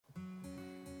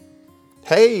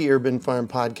Hey, Urban Farm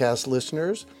Podcast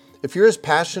listeners. If you're as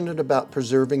passionate about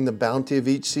preserving the bounty of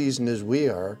each season as we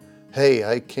are, hey,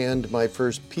 I canned my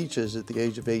first peaches at the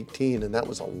age of 18, and that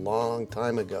was a long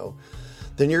time ago,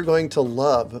 then you're going to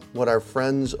love what our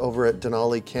friends over at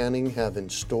Denali Canning have in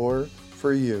store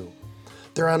for you.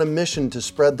 They're on a mission to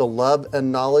spread the love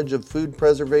and knowledge of food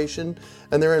preservation,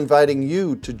 and they're inviting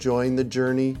you to join the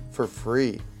journey for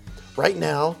free. Right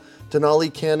now,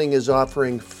 Denali Canning is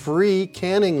offering free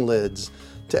canning lids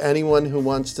to anyone who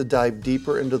wants to dive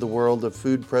deeper into the world of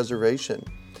food preservation.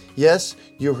 Yes,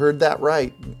 you heard that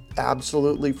right,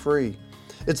 absolutely free.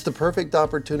 It's the perfect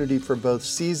opportunity for both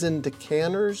seasoned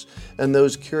canners and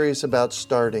those curious about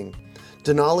starting.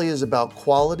 Denali is about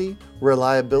quality,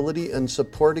 reliability, and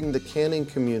supporting the canning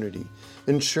community,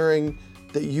 ensuring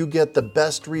that you get the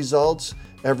best results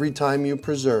every time you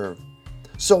preserve.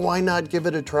 So why not give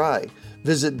it a try?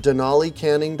 Visit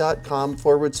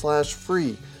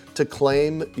denalicanning.com/free to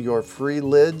claim your free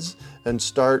lids and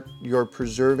start your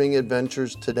preserving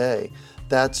adventures today.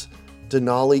 That's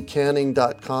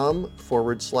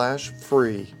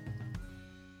denalicanning.com/free.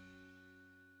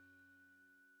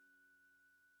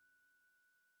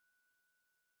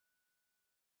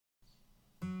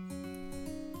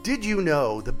 Did you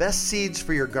know the best seeds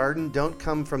for your garden don't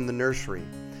come from the nursery?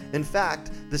 In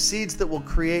fact, the seeds that will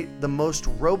create the most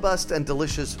robust and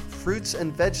delicious fruits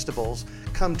and vegetables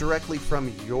come directly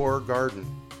from your garden.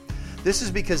 This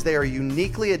is because they are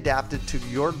uniquely adapted to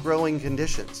your growing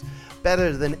conditions,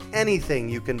 better than anything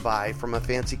you can buy from a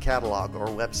fancy catalog or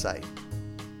website.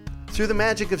 Through the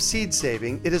magic of seed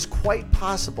saving, it is quite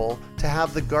possible to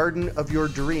have the garden of your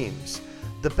dreams.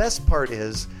 The best part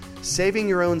is, saving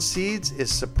your own seeds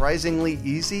is surprisingly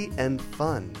easy and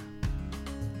fun.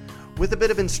 With a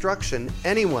bit of instruction,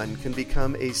 anyone can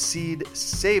become a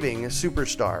seed-saving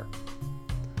superstar.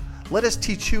 Let us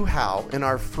teach you how in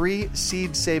our free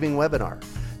seed-saving webinar.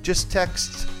 Just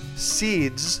text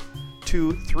SEEDS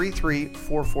to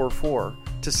 33444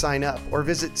 to sign up, or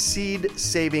visit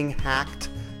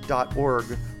seedsavinghacked.org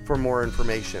for more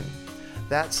information.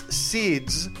 That's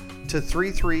SEEDS to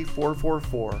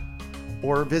 33444,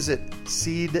 or visit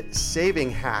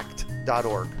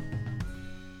seedsavinghacked.org.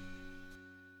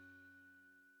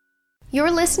 You're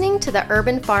listening to the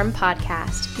Urban Farm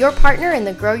Podcast, your partner in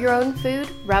the grow your own food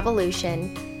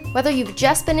revolution. Whether you've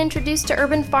just been introduced to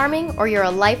urban farming or you're a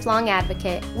lifelong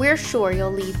advocate, we're sure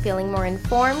you'll leave feeling more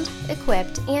informed,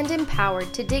 equipped, and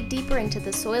empowered to dig deeper into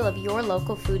the soil of your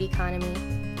local food economy.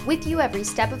 With you every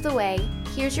step of the way,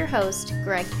 here's your host,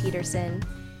 Greg Peterson.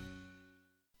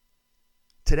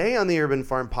 Today on the Urban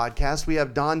Farm Podcast, we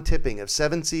have Don Tipping of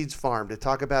Seven Seeds Farm to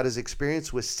talk about his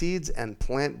experience with seeds and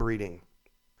plant breeding.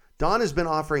 Don has been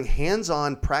offering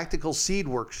hands-on practical seed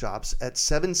workshops at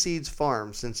Seven Seeds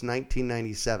Farm since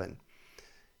 1997.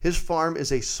 His farm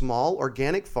is a small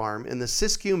organic farm in the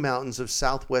Siskiyou Mountains of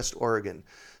southwest Oregon,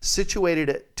 situated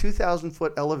at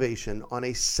 2,000-foot elevation on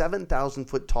a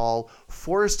 7,000-foot tall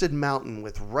forested mountain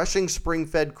with rushing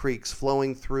spring-fed creeks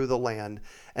flowing through the land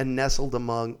and nestled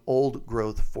among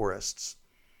old-growth forests.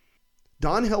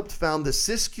 Don helped found the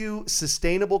Siskiyou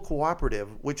Sustainable Cooperative,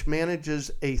 which manages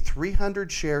a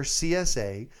 300-share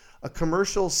CSA, a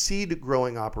commercial seed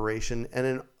growing operation, and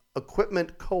an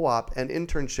equipment co-op and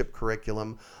internship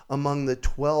curriculum among the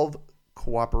 12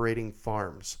 cooperating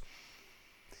farms.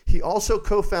 He also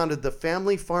co-founded the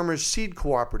Family Farmers Seed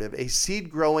Cooperative, a seed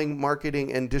growing,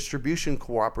 marketing, and distribution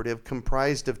cooperative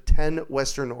comprised of 10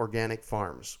 Western organic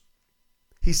farms.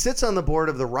 He sits on the board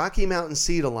of the Rocky Mountain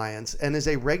Seed Alliance and is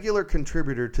a regular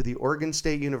contributor to the Oregon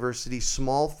State University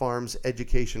Small Farms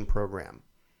Education Program.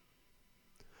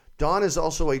 Don is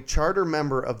also a charter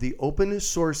member of the Open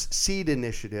Source Seed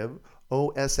Initiative,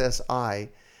 OSSI,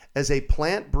 as a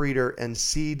plant breeder and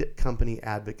seed company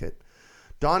advocate.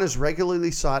 Don is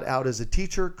regularly sought out as a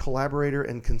teacher, collaborator,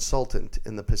 and consultant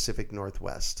in the Pacific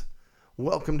Northwest.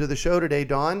 Welcome to the show today,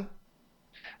 Don.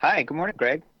 Hi, good morning,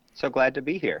 Greg. So glad to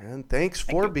be here. And thanks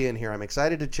for being here. I'm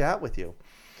excited to chat with you.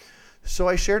 So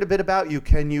I shared a bit about you.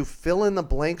 Can you fill in the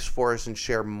blanks for us and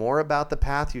share more about the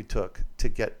path you took to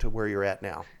get to where you're at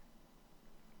now?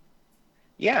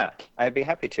 Yeah, I'd be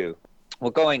happy to.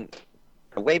 Well, going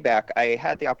way back, I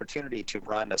had the opportunity to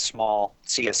run a small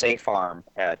CSA farm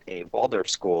at a Waldorf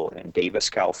school in Davis,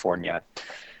 California,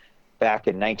 back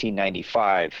in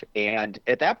 1995. And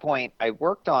at that point, I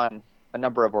worked on a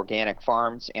number of organic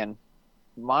farms, and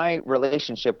my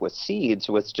relationship with seeds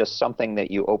was just something that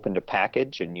you opened a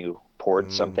package and you poured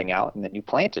something out and then you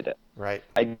planted it. Right.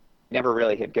 I never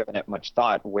really had given it much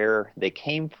thought where they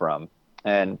came from.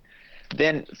 And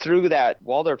then through that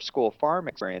Waldorf School farm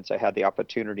experience, I had the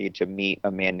opportunity to meet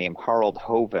a man named Harold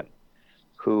Hoven,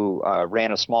 who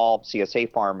ran a small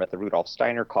CSA farm at the Rudolf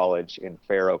Steiner College in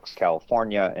Fair Oaks,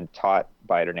 California, and taught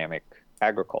biodynamic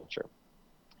agriculture.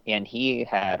 And he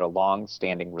had a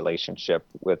long-standing relationship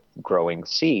with growing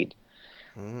seed.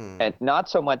 And not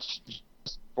so much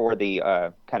for the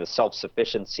kind of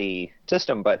self-sufficiency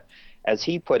system, but as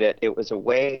he put it, it was a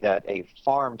way that a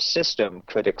farm system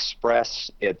could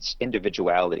express its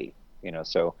individuality.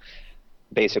 So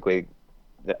basically,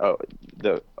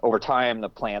 over time, the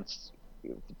plants,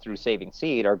 through saving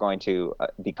seed, are going to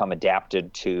become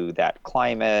adapted to that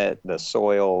climate, the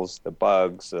soils, the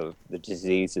bugs, the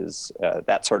diseases,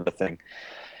 that sort of thing.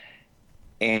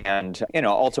 And,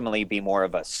 ultimately be more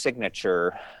of a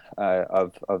signature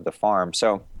of the farm.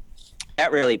 So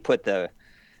that really put the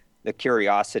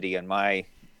curiosity in my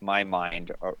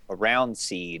mind around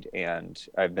seed, and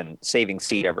I've been saving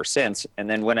seed ever since. And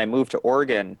then when I moved to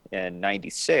Oregon in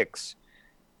 '96,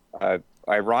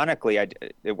 ironically,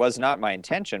 it was not my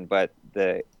intention, but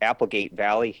the Applegate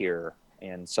Valley here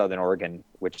in Southern Oregon,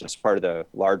 which is part of the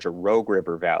larger Rogue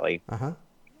River Valley,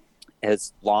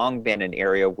 has long been an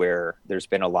area where there's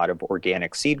been a lot of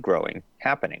organic seed growing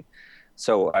happening.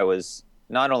 So I was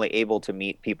not only able to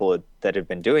meet people that have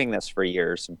been doing this for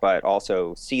years, but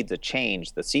also Seeds of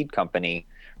Change, the seed company,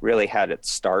 really had its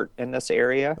start in this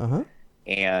area.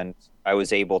 And I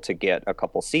was able to get a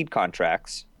couple seed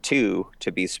contracts, 2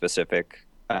 to be specific,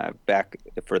 back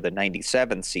for the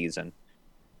 '97 season.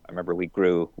 I remember we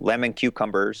grew lemon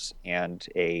cucumbers and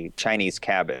a Chinese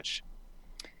cabbage.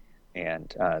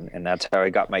 And that's how I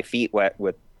got my feet wet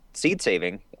with seed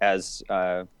saving as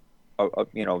a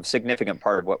significant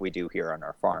part of what we do here on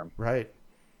our farm. Right.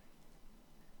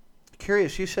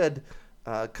 Curious, you said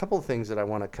a couple of things that I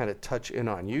want to kind of touch in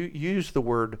on. You used the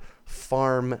word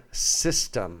farm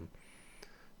system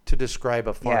to describe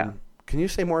a farm. Yeah. Can you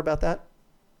say more about that?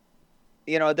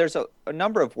 There's a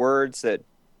number of words that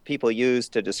people use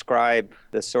to describe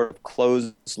this sort of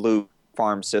closed loop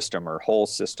farm system or whole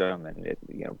system. And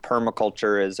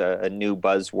permaculture is a new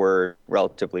buzzword,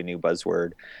 relatively new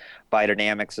buzzword.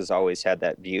 Biodynamics has always had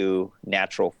that view,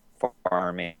 natural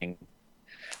farming.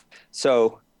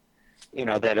 So,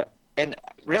 and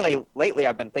really lately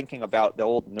I've been thinking about the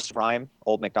old rhyme,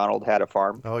 Old MacDonald Had a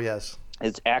Farm. Oh, yes.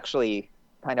 It's actually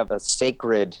kind of a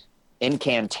sacred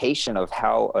incantation of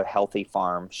how a healthy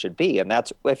farm should be. And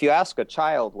that's, if you ask a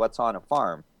child what's on a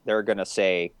farm, they're going to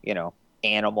say,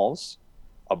 animals,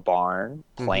 a barn,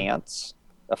 plants,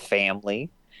 a family,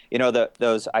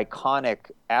 those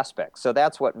iconic aspects. So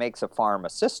that's what makes a farm a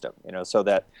system, so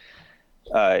that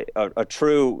a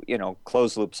true,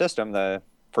 closed loop system, the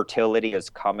fertility is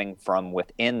coming from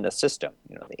within the system.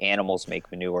 The animals make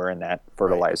manure and that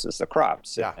fertilizes the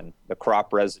crops. Yeah. And the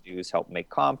crop residues help make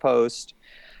compost,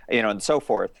 and so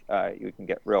forth. You can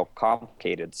get real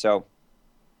complicated. So,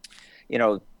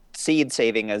 seed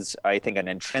saving is, I think, an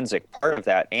intrinsic part of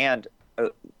that. And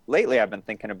lately I've been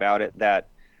thinking about it that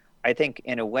I think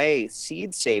in a way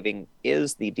seed saving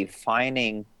is the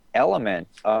defining element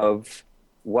of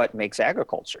what makes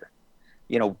agriculture.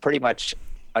 Pretty much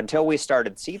until we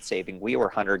started seed saving, we were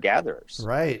hunter-gatherers.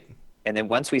 Right. And then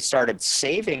once we started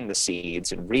saving the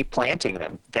seeds and replanting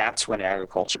them, that's when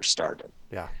agriculture started.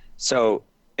 Yeah. So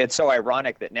it's so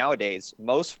ironic that nowadays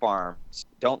most farms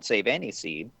don't save any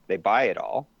seed. They buy it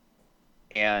all.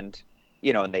 And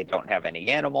and they don't have any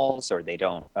animals, or they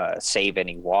don't save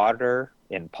any water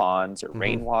in ponds or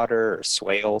rainwater or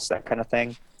swales, that kind of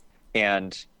thing.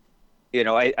 And,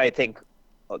 I think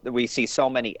we see so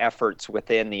many efforts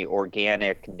within the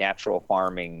organic, natural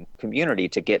farming community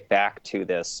to get back to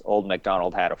this Old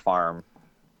MacDonald Had a Farm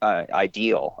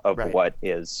ideal of what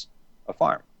is a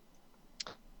farm.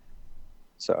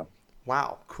 So.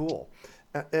 Wow, cool.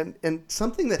 And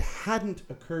something that hadn't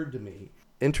occurred to me,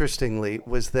 interestingly,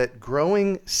 was that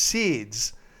growing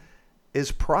seeds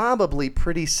is probably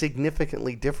pretty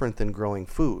significantly different than growing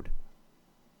food.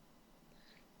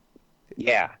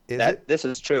 Yeah, this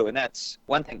is true. And that's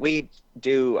one thing. We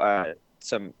do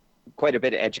quite a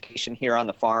bit of education here on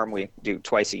the farm. We do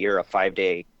twice a year a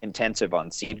 5-day intensive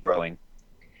on seed growing.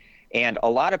 And a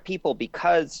lot of people,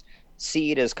 because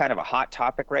seed is kind of a hot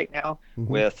topic right now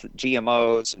with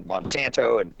GMOs and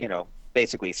Monsanto, and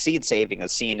basically seed saving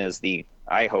is seen as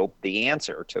I hope the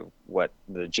answer to what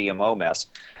the GMO mess.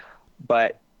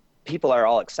 But people are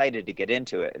all excited to get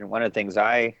into it. And one of the things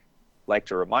I like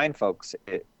to remind folks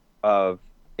of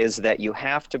is that you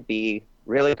have to be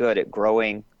really good at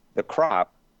growing the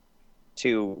crop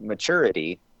to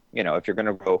maturity. If you're going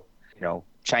to grow,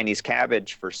 Chinese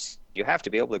cabbage for, you have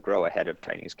to be able to grow a head of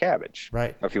Chinese cabbage.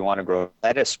 Right. Or if you want to grow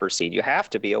lettuce for seed, you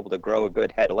have to be able to grow a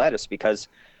good head of lettuce, because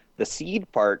the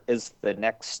seed part is the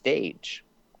next stage.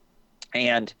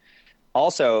 And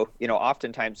also,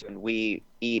 oftentimes when we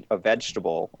eat a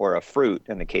vegetable or a fruit,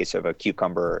 in the case of a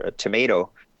cucumber or a tomato,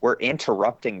 we're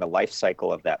interrupting the life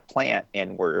cycle of that plant,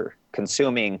 and we're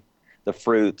consuming the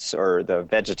fruits or the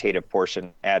vegetative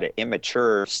portion at an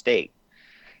immature state.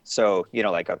 So,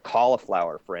 like a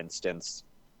cauliflower, for instance,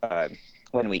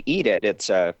 when we eat it, it's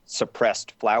a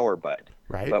suppressed flower bud.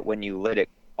 Right. But when you let it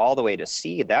all the way to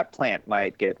seed, that plant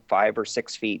might get 5 or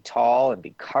 6 feet tall and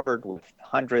be covered with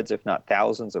hundreds, if not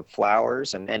thousands, of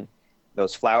flowers. And then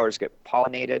those flowers get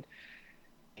pollinated,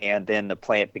 and then the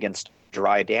plant begins to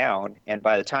dry down. And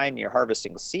by the time you're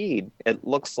harvesting seed, it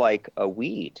looks like a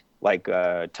weed, like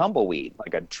a tumbleweed,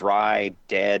 like a dry,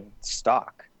 dead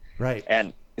stalk. Right.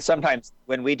 And sometimes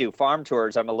when we do farm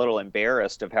tours, I'm a little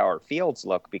embarrassed of how our fields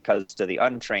look, because to the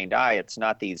untrained eye, it's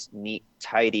not these neat,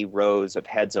 tidy rows of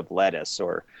heads of lettuce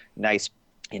or nice,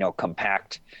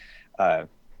 compact,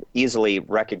 easily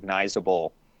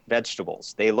recognizable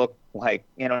vegetables. They look like,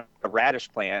 a radish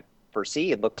plant for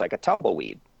seed looks like a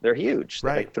tumbleweed. They're huge.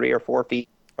 They're like 3 or 4 feet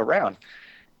around.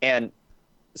 And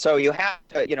so you have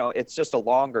to, it's just a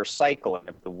longer cycle. And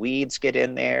if the weeds get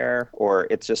in there, or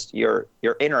it's just you're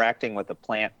interacting with the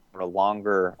plant for a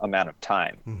longer amount of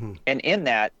time. Mm-hmm. And in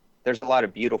that, there's a lot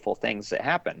of beautiful things that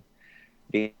happen,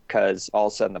 because all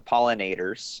of a sudden the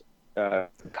pollinators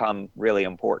become really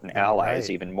important allies,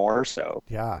 even more so.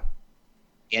 Yeah.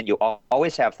 And you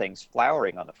always have things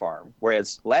flowering on the farm.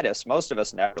 Whereas lettuce, most of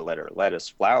us never let our lettuce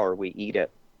flower. We eat it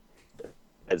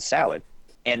as salad.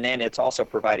 And then it's also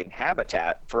providing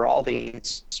habitat for all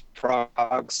these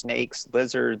frogs, snakes,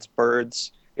 lizards,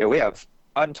 birds. We have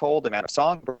untold amount of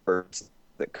songbirds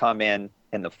that come in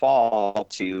the fall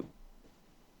to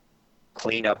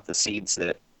clean up the seeds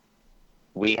that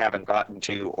we haven't gotten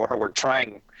to, or we're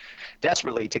trying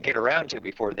desperately to get around to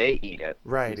before they eat it.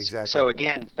 Right, exactly. So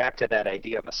again, back to that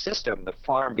idea of a system, the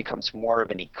farm becomes more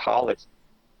of an ecology.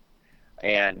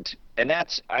 And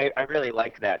that's, I really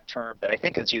like that term that I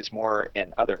think is used more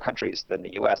in other countries than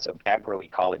the U.S., of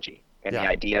agroecology, and the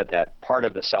idea that part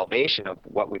of the salvation of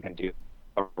what we can do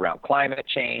around climate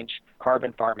change,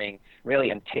 carbon farming,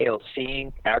 really entails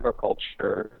seeing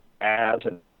agriculture as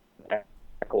an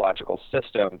ecological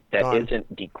system that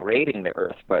isn't degrading the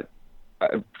earth, but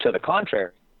to the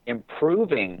contrary,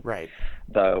 improving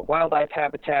the wildlife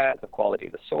habitat, the quality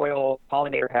of the soil,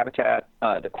 pollinator habitat,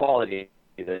 the quality,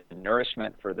 the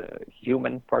nourishment for the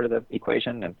human part of the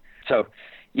equation. And so,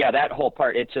 that whole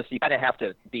part, it's just, you kind of have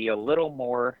to be a little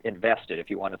more invested if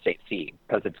you want to say seed,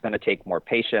 because it's going to take more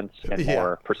patience and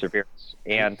more perseverance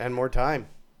and more time.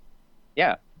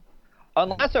 Yeah.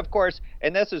 Unless, of course,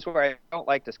 and this is where I don't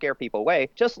like to scare people away,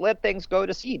 just let things go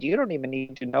to seed. You don't even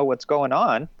need to know what's going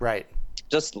on. Right.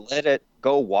 Just let it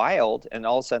go wild, and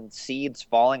all of a sudden seeds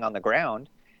falling on the ground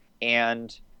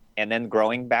and then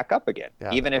growing back up again,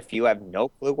 even if you have no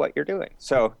clue what you're doing.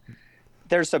 So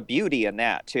there's a beauty in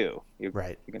that too. You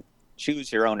can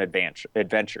choose your own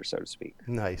adventure, so to speak.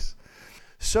 Nice.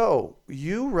 So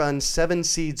you run Seven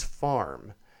Seeds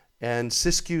Farm and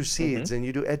Siskiyou Seeds, and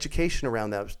you do education around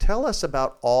that. Tell us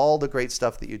about all the great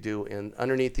stuff that you do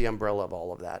underneath the umbrella of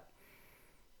all of that.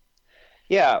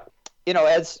 Yeah.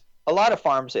 As a lot of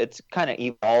farms, it's kind of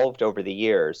evolved over the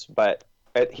years, but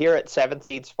here at Seven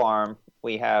Seeds Farm,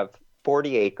 we have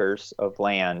 40 acres of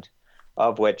land,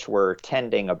 of which we're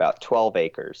tending about 12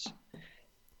 acres.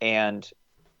 And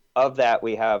of that,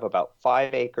 we have about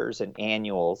 5 acres in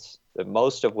annuals,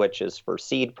 most of which is for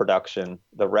seed production.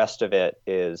 The rest of it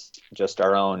is just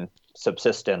our own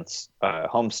subsistence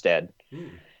homestead.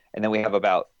 And then we have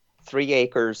about 3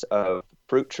 acres of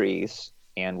fruit trees,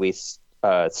 and we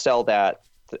sell that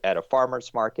at a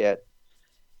farmer's market.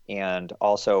 And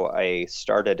also I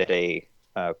started at a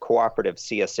cooperative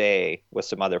CSA with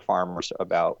some other farmers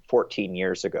about 14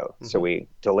 years ago. So we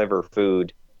deliver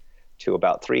food to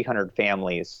about 300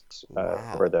 families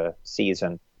for the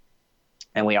season.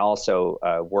 And we also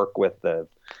work with the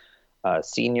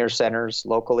senior centers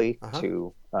locally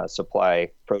to supply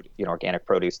organic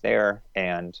produce there,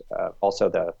 and also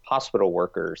the hospital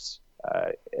workers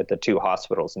at the 2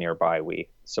 hospitals nearby. We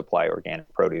supply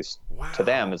organic produce to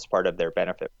them as part of their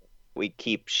benefit. We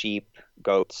keep sheep,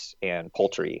 goats, and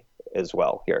poultry as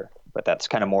well here, but that's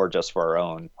kind of more just for our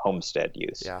own homestead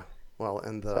use. Yeah. Well,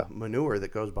 and the manure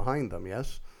that goes behind them,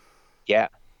 yes? Yeah,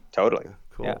 totally. Yeah,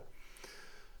 cool. Yeah.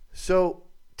 So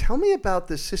tell me about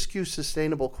the Siskiyou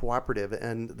Sustainable Cooperative,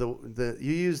 and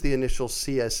you use the initial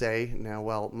CSA. Now,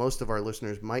 while most of our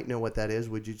listeners might know what that is,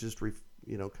 would you just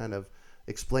kind of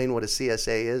explain what a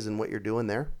CSA is and what you're doing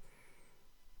there?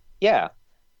 Yeah.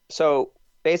 So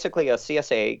basically a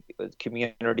CSA,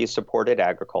 community supported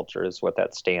agriculture, is what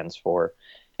that stands for.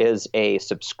 is a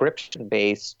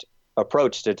subscription-based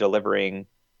approach to delivering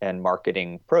and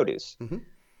marketing produce. Mm-hmm.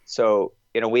 So,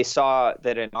 we saw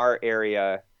that in our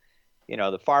area,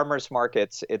 the farmers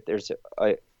markets, there's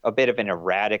a bit of an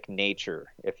erratic nature.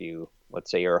 If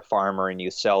let's say you're a farmer and you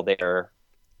sell there,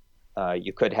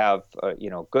 you could have,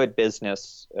 good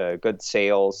business, good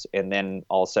sales, and then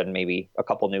all of a sudden maybe a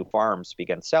couple new farms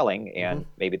begin selling, and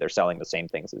maybe they're selling the same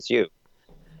things as you.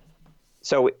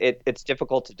 So it's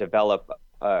difficult to develop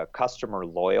customer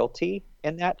loyalty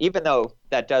in that, even though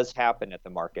that does happen at the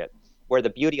market. Where the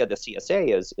beauty of the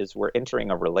CSA is we're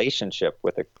entering a relationship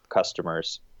with the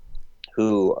customers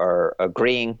who are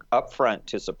agreeing upfront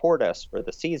to support us for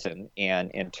the season,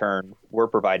 and in turn, we're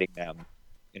providing them,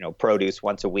 produce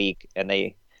once a week, and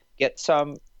they get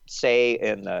some say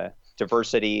in the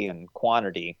diversity and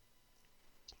quantity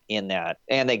in that,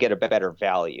 and they get a better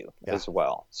value as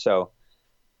well. So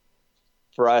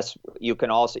for us, you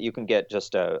can get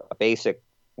just a basic,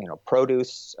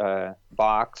 produce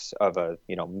box of a,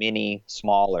 mini,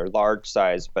 small, or large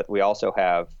size, but we also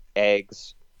have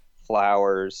eggs,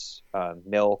 flours,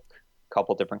 milk, a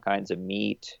couple different kinds of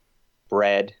meat,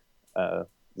 bread,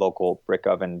 local brick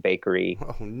oven bakery.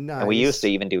 Oh, nice. And we used to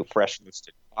even do fresh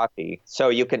roasted coffee. So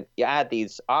you add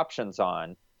these options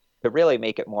on to really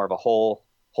make it more of a whole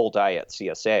diet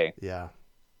CSA. Yeah.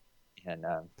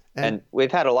 And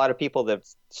we've had a lot of people that have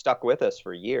stuck with us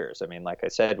for years. I mean, like I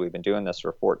said, we've been doing this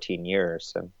for 14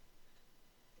 years, and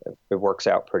it works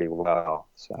out pretty well.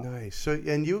 So. Nice. So,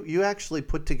 and you actually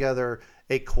put together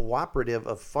a cooperative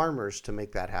of farmers to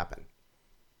make that happen.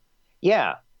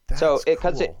 Yeah. That's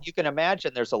because cool. you can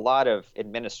imagine there's a lot of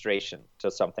administration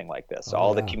to something like this,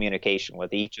 all the communication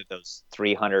with each of those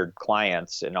 300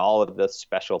 clients and all of the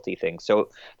specialty things. So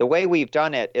the way we've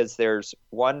done it is there's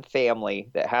one family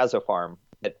that has a farm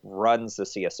that runs the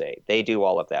CSA. They do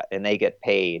all of that, and they get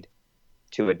paid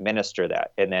to administer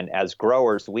that. And then as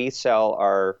growers, we sell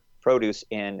our produce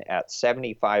in at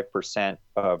 75%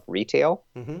 of retail.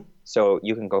 Mm-hmm. So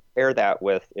you can compare that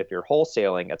with, if you're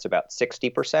wholesaling, it's about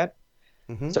 60%.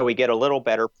 Mm-hmm. So we get a little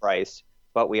better price,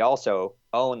 but we also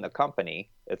own the company.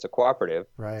 It's a cooperative.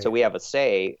 Right. So we have a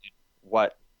say in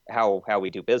how we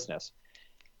do business.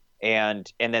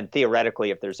 And then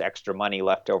theoretically, if there's extra money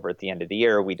left over at the end of the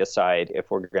year, we decide if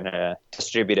we're going to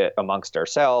distribute it amongst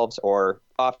ourselves, or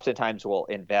oftentimes we'll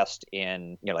invest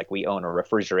in, like we own a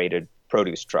refrigerated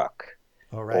produce truck,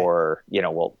 or,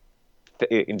 we'll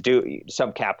do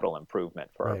some capital improvement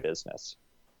for our business.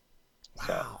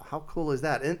 Wow, how cool is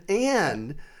that?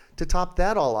 And to top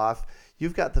that all off,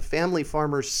 you've got the Family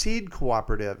Farmers Seed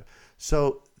Cooperative.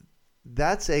 So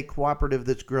that's a cooperative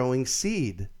that's growing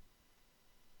seed.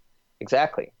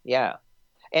 Exactly. Yeah.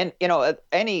 And,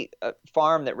 any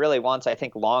farm that really wants, I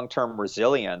think, long-term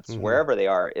resilience, wherever they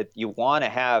are, you want to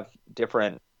have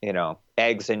different,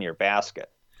 eggs in your basket.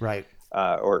 Right.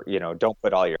 Or, don't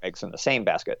put all your eggs in the same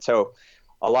basket. So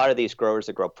a lot of these growers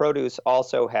that grow produce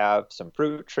also have some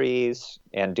fruit trees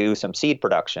and do some seed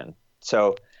production.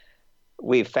 So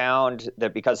we've found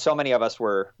that because so many of us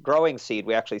were growing seed,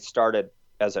 we actually started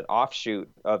as an offshoot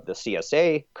of the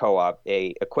CSA co-op,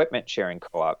 a equipment sharing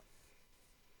co-op,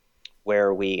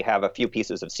 where we have a few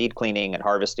pieces of seed cleaning and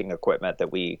harvesting equipment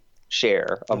that we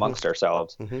share amongst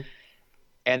ourselves. Mm-hmm.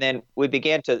 And then we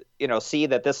began to, see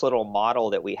that this little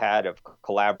model that we had of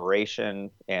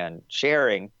collaboration and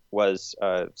sharing was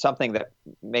something that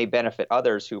may benefit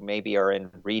others who maybe are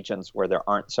in regions where there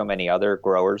aren't so many other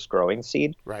growers growing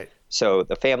seed. Right. So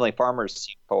the Family Farmers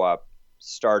Seed Co-op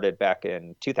started back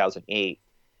in 2008,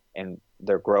 and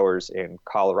they're growers in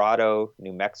Colorado,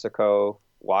 New Mexico,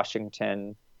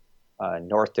 Washington,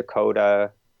 North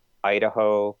Dakota,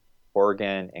 Idaho,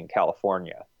 Oregon, and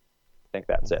California. I think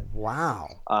that's it. Wow.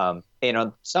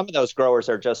 Some of those growers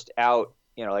are just out,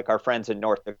 like our friends in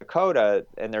North Dakota,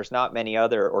 and there's not many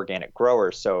other organic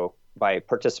growers. So by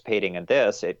participating in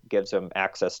this, it gives them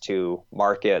access to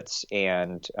markets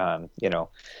and,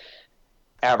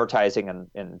 advertising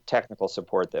and technical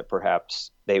support that perhaps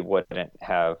they wouldn't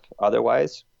have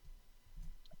otherwise.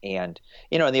 And,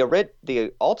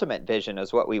 the ultimate vision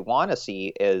is what we want to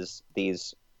see is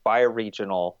these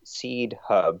bioregional seed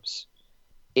hubs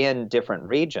in different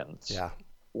regions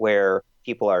where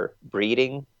people are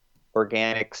breeding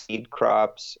organic seed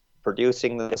crops,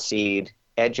 producing the seed,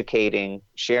 educating,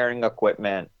 sharing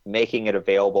equipment, making it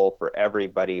available for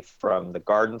everybody from the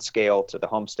garden scale to the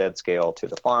homestead scale to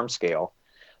the farm scale,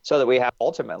 so that we have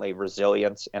ultimately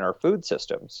resilience in our food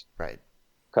systems. Right.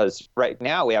 Because right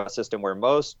now we have a system where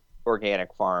most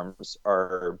organic farms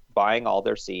are buying all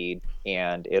their seed,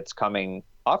 and it's coming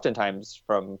oftentimes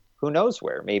from who knows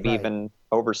where, maybe even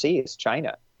overseas,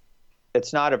 China.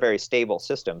 it's not a very stable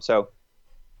system. So,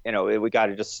 we got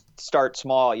to just start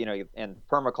small. In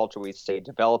permaculture, we say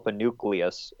develop a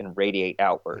nucleus and radiate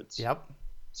outwards. Yep.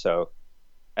 So,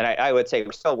 and I would say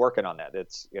we're still working on that.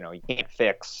 It's, you can't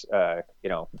fix,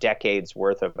 decades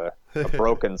worth of a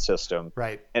broken system.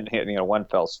 Right. And, one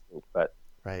fell swoop. But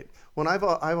right. Well,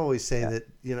 I've always say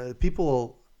that,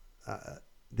 people,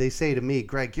 they say to me,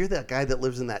 Greg, you're that guy that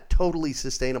lives in that totally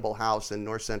sustainable house in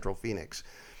North Central Phoenix.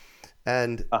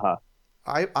 And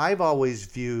I've always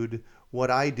viewed what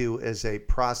I do as a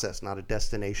process, not a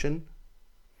destination.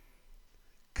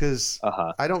 Because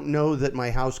I don't know that my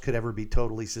house could ever be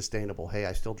totally sustainable. Hey,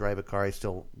 I still drive a car. I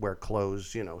still wear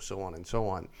clothes, so on and so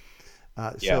on.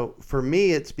 So for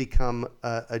me, it's become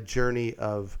a journey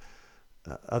of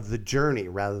the journey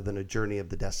rather than a journey of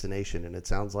the destination. And it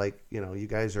sounds like, you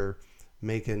guys are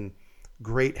making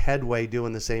great headway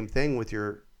doing the same thing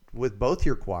with both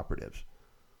your cooperatives.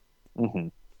 Mm-hmm.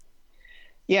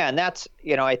 Yeah. And that's,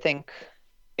 I think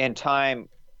in time,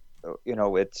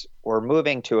 we're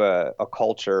moving to a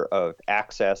culture of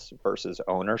access versus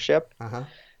ownership.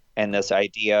 And this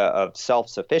idea of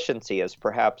self-sufficiency is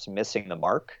perhaps missing the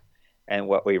mark. And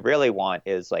what we really want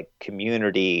is like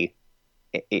community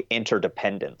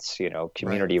interdependence,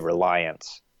 community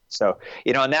reliance. So,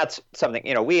 and that's something,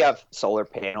 we have solar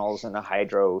panels and a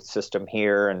hydro system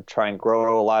here and try and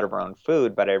grow a lot of our own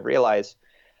food. But I realize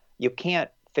you can't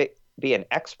be an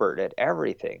expert at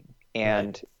everything.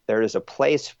 And there is a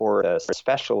place for the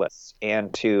specialists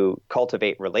and to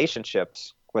cultivate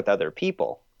relationships with other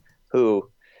people who,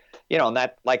 and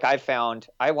that, like I found,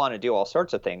 I want to do all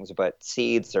sorts of things, but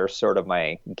seeds are sort of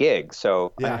my gig.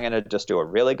 So I'm going to just do a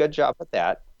really good job at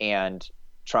that and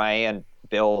try and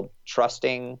build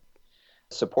trusting,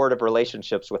 supportive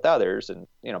relationships with others and,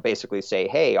 basically say,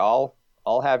 hey, I'll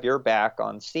have your back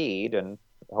on seed and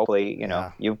hopefully,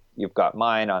 you've got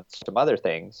mine on some other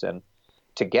things, and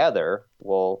together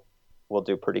we'll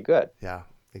do pretty good. Yeah,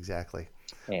 exactly.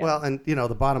 Well, and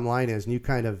the bottom line is, and you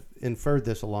kind of inferred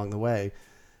this along the way,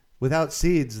 without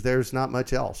seeds, there's not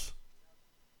much else.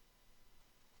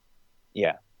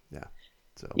 Yeah. Yeah.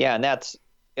 So. Yeah, and that's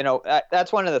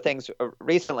that's one of the things.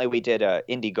 Recently, we did a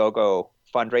Indiegogo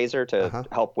fundraiser to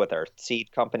help with our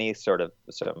seed company, sort of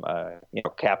some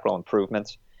capital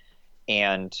improvements.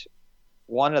 And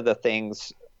one of the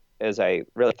things, as I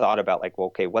really thought about, like, well,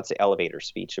 okay, what's the elevator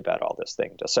speech about all this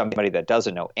thing to somebody that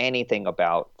doesn't know anything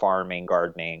about farming,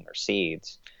 gardening, or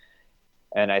seeds?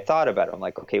 And I thought about it. I'm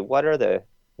like, okay, what are the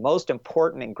most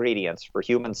important ingredients for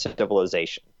human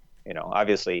civilization?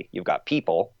 Obviously you've got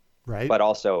people, right? But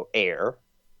also air,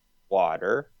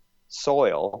 water,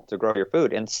 soil to grow your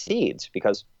food, and seeds,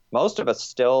 because most of us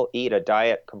still eat a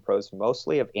diet composed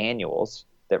mostly of annuals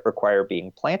that require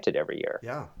being planted every year.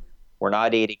 Yeah. We're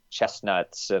not eating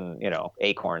chestnuts and,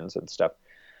 acorns and stuff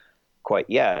quite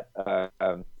yet.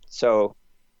 So,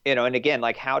 and again,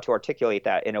 like how to articulate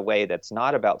that in a way that's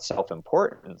not about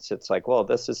self-importance. It's like, well,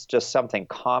 this is just something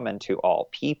common to all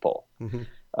people,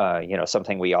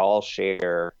 something we all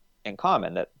share in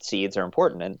common, that seeds are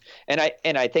important. And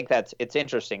I think it's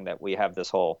interesting that we have this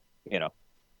whole,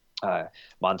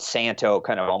 Monsanto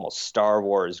kind of almost Star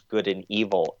Wars good and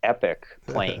evil epic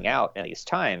playing out in these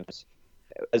times,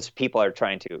 as people are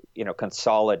trying to,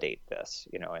 consolidate this,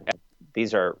 and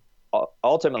these are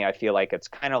ultimately, I feel like it's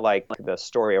kind of like the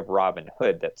story of Robin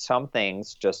Hood, that some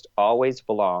things just always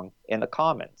belong in the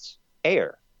commons.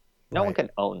 Air. No one can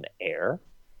own the air.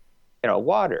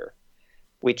 Water.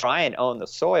 We try and own the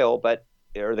soil,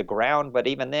 or the ground, but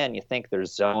even then you think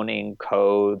there's zoning,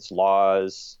 codes,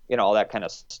 laws, all that kind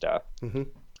of stuff. Mm-hmm.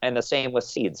 And the same with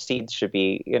seeds. Seeds should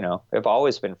be, have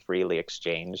always been freely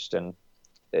exchanged. And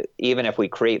even if we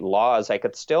create laws, I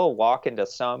could still walk into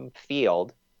some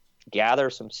field, gather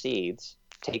some seeds,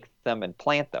 take them and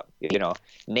plant them.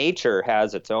 Nature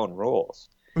has its own rules.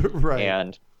 Right.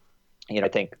 And, I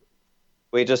think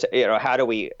we just, how do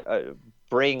we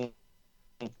bring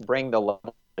the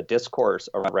discourse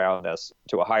around this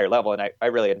to a higher level? And I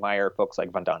really admire folks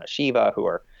like Vandana Shiva who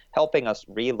are helping us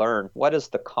relearn, what does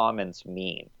the commons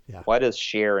mean? Yeah. What does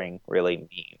sharing really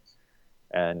mean?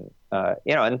 And,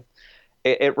 and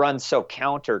it runs so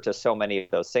counter to so many of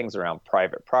those things around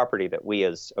private property that we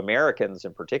as Americans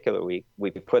in particular, we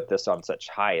put this on such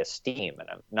high esteem. And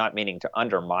I'm not meaning to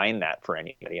undermine that for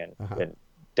anybody and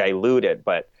dilute it,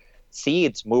 but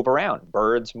seeds move around,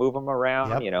 birds move them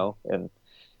around, and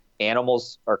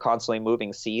animals are constantly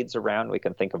moving seeds around. We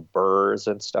can think of burrs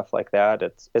and stuff like that.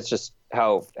 It's just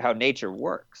how nature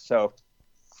works. So,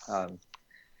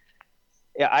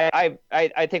 I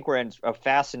think we're in a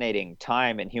fascinating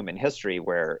time in human history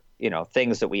where,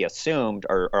 things that we assumed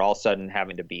are all of a sudden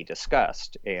having to be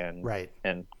discussed and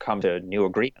come to new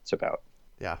agreements about.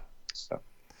 Yeah. So,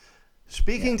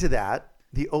 speaking to that,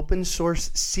 the Open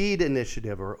Source Seed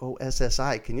Initiative, or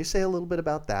OSSI, can you say a little bit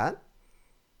about that?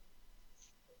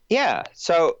 Yeah.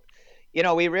 So,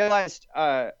 we realized,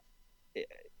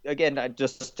 again,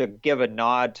 just to give a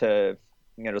nod to,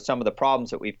 some of the problems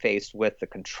that we faced with the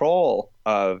control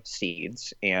of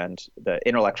seeds and the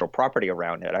intellectual property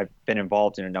around it. I've been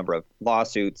involved in a number of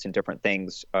lawsuits and different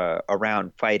things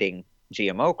around fighting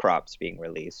GMO crops being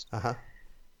released. Uh-huh.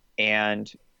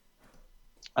 And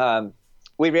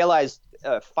we realized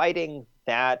fighting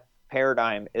that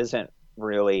paradigm isn't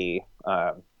really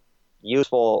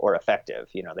useful or effective.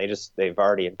 They've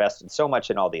already invested so much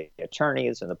in all the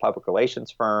attorneys and the public relations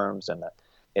firms and the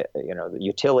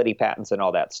utility patents and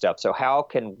all that stuff. So how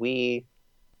can we,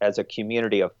 as a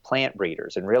community of plant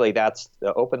breeders, and really that's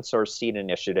the Open Source Seed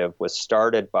Initiative was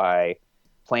started by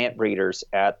plant breeders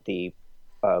at the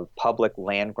public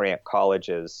land grant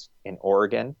colleges in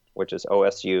Oregon, which is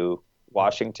OSU,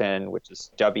 Washington, which is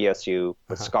WSU,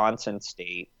 Wisconsin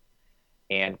State,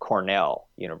 and Cornell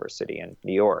University in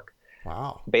New York.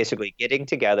 Wow. Basically getting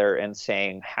together and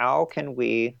saying, how can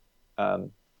we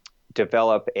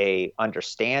develop a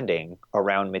understanding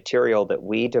around material that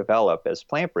we develop as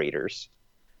plant breeders,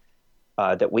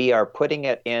 that we are putting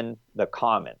it in the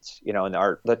commons.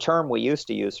 And the term we used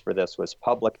to use for this was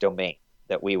public domain,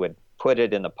 that we would put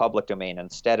it in the public domain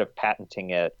instead of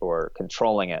patenting it or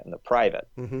controlling it in the private.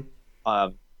 Mm-hmm.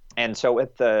 And so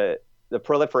with the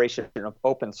proliferation of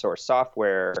open source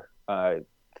software,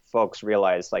 folks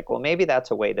realized well, maybe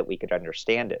that's a way that we could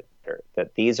understand it,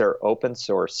 that these are open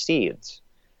source seeds.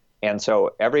 And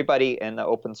so everybody in the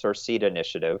Open Source Seed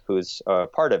Initiative who's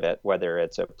part of it, whether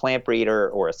it's a plant breeder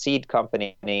or a seed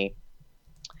company,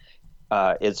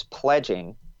 is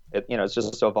pledging, it's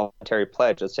just a voluntary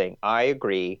pledge of saying, I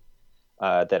agree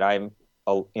that I'm,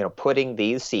 putting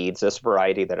these seeds, this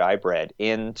variety that I bred,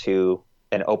 into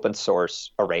an open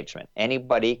source arrangement.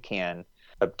 Anybody can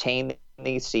obtain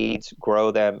these seeds,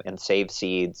 grow them, and save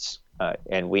seeds.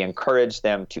 And we encourage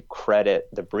them to credit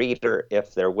the breeder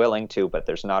if they're willing to, but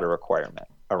there's not a requirement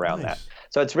around that.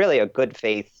 So it's really a good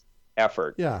faith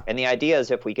effort. Yeah. And the idea is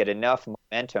if we get enough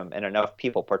momentum and enough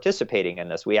people participating in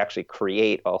this, we actually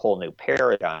create a whole new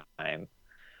paradigm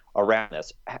around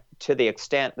this. To the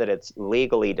extent that it's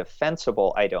legally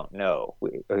defensible, I don't know.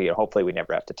 Hopefully we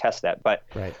never have to test that. But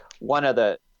one of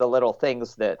the little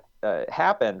things that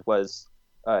happened was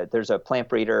there's a plant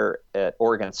breeder at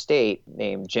Oregon State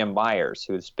named Jim Myers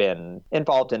who's been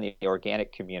involved in the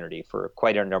organic community for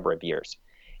quite a number of years.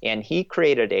 And he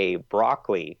created a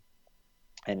broccoli,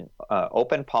 an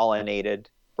open pollinated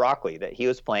broccoli that he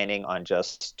was planning on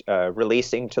just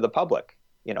releasing to the public.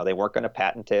 They weren't going to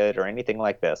patent it or anything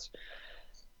like this.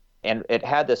 And it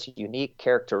had this unique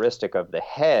characteristic of the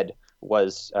head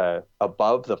was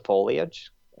above the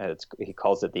foliage. He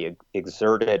calls it the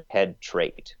exerted head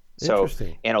trait. So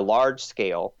in a large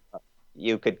scale,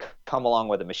 you could come along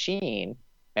with a machine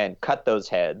and cut those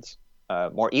heads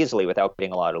more easily without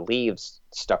getting a lot of leaves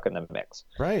stuck in the mix.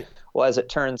 Right. Well, as it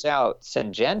turns out,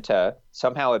 Syngenta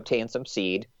somehow obtained some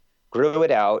seed, grew it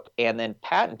out, and then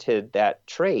patented that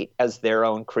trait as their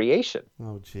own creation.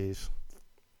 Oh, geez.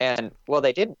 And, well,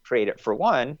 they didn't create it for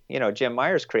one. Jim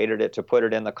Myers created it to put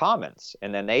it in the commons.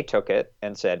 And then they took it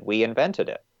and said, we invented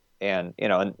it. And,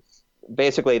 and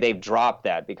basically they've dropped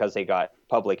that because they got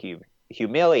publicly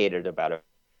humiliated about it.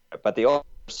 But the Open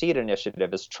Seed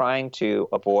Initiative is trying to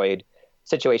avoid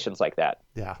situations like that.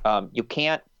 Yeah. You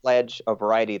can't pledge a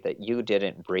variety that you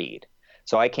didn't breed.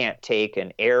 So I can't take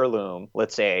an heirloom,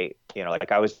 let's say,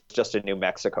 I was just in New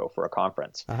Mexico for a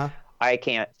conference. Uh-huh. I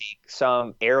can't take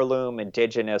some heirloom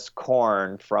indigenous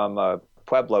corn from a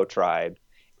Pueblo tribe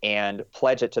and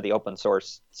pledge it to the Open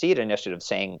Source Seed Initiative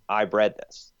saying, I bred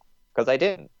this, because I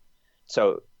didn't.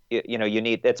 So, you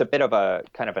need, it's a bit of a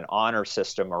kind of an honor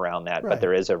system around that, but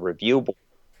there is a review board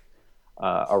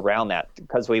around that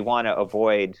because we want to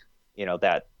avoid,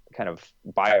 that kind of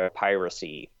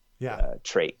biopiracy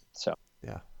trait. So,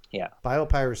 yeah.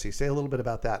 Biopiracy. Say a little bit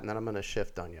about that, and then I'm going to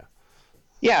shift on you.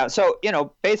 Yeah. So,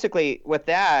 basically with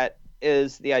that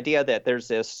is the idea that there's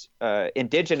this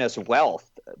indigenous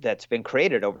wealth that's been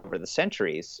created over the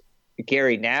centuries.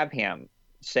 Gary Nabham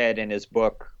said in his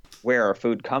book, Where Our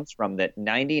Food Comes From, that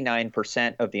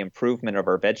 99% of the improvement of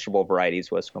our vegetable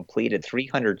varieties was completed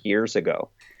 300 years ago.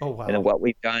 Oh, wow. And then what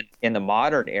we've done in the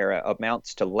modern era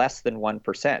amounts to less than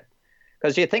 1%.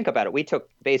 Because you think about it, we took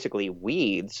basically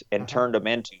weeds and turned them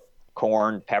into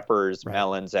corn, peppers,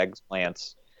 melons,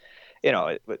 eggplants,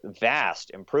 vast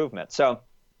improvement. So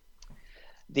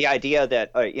the idea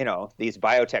that these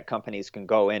biotech companies can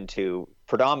go into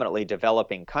predominantly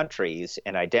developing countries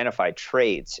and identify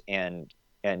traits and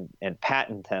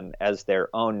patent them as their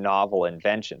own novel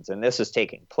inventions. And this is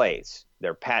taking place.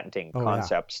 They're patenting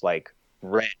concepts like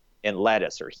red in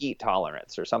lettuce or heat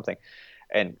tolerance or something,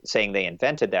 and saying they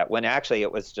invented that when actually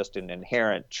it was just an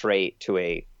inherent trait to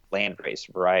a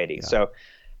landrace variety. Yeah. So,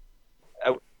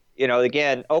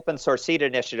 again, open source seed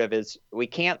initiative is, we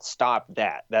can't stop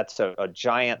that. That's a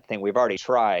giant thing. We've already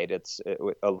tried. It's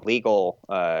a legal,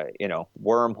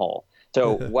 wormhole.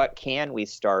 So what can we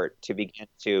start to begin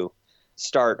to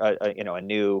start a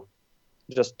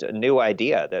new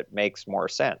idea that makes more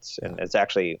sense and is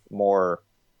actually more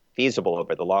feasible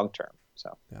over the long term.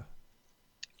 So yeah.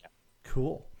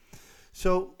 Cool.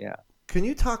 So can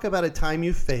you talk about a time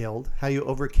you failed, how you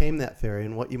overcame that failure,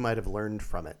 and what you might have learned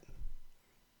from it?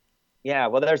 Yeah,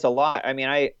 well, there's a lot. I mean,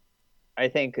 I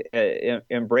think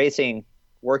embracing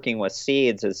working with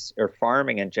seeds or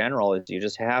farming in general is, you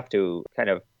just have to kind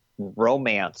of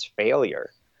romance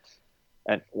failure.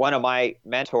 And one of my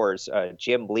mentors,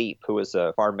 Jim Leap, who was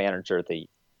a farm manager at the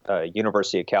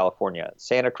University of California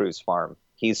Santa Cruz farm,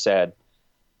 he said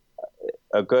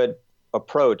a good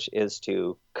approach is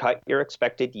to cut your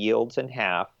expected yields in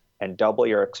half and double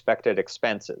your expected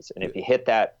expenses. And if you hit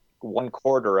that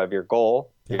 1/4 of your goal,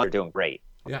 you're doing great.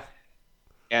 Yeah.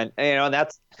 And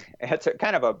that's a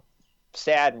kind of a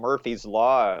sad Murphy's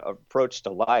Law approach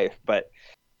to life. But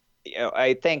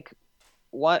I think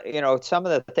some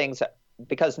of the things,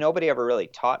 because nobody ever really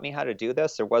taught me how to do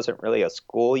this, there wasn't really a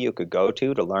school you could go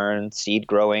to learn seed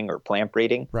growing or plant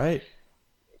breeding. Right.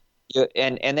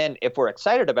 And then if we're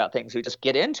excited about things, we just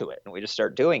get into it and we just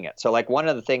start doing it. So like one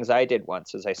of the things I did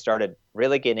once is I started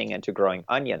really getting into growing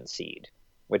onion seed,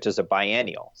 which is a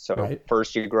biennial. So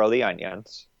First you grow the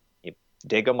onions, you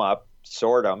dig them up,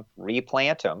 sort them,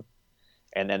 replant them,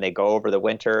 and then they go over the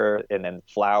winter and then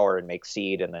flower and make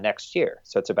seed in the next year.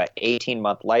 So it's about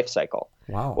 18-month life cycle.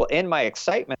 Wow. Well, in my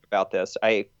excitement about this,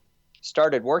 I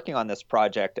started working on this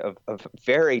project of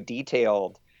very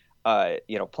detailed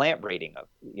plant breeding of,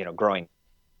 growing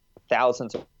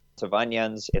thousands of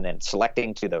onions and then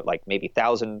selecting to the maybe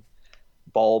 1,000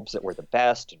 bulbs that were the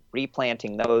best and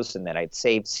replanting those. And then I'd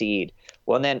save seed.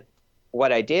 Well, and then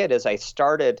what I did is I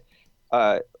started,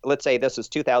 let's say this is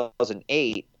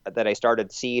 2008 that I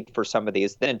started seed for some of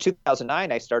these. Then in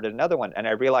 2009, I started another one, and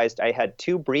I realized I had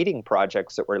 2 breeding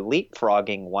projects that were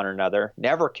leapfrogging one another,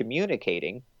 never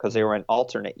communicating because they were in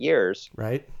alternate years.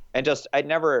 Right. And just,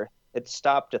 it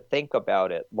stopped to think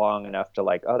about it long enough to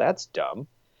oh, that's dumb.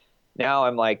 Now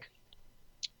I'm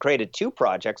created 2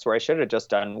 projects where I should have just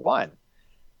done 1.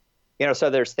 So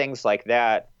there's things like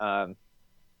that.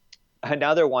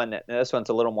 Another one, and this one's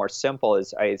a little more simple,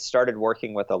 is I started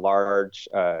working with a large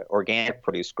organic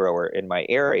produce grower in my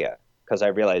area because I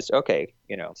realized, okay,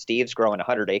 Steve's growing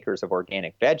 100 acres of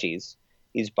organic veggies.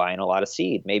 He's buying a lot of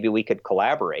seed. Maybe we could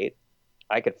collaborate.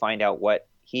 I could find out what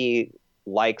he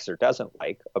likes or doesn't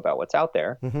like about what's out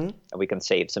there, and we can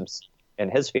save some in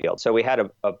his field. So we had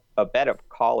a bed of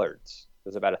collards. It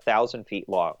was about 1,000 feet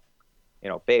long,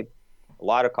 big, a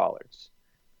lot of collards.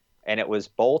 And it was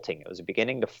bolting. It was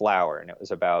beginning to flower, and it was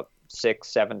about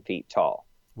 6-7 feet tall.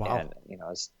 Wow. And, I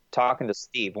was talking to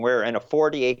Steve, and we're in a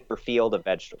 40-acre field of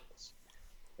vegetables,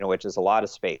 which is a lot of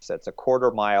space. That's a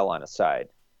 1/4 mile on a side.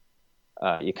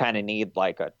 You kind of need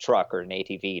a truck or an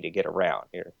ATV to get around.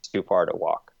 It's too far to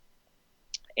walk.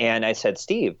 And I said,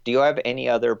 Steve, do you have any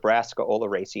other Brassica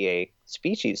oleracea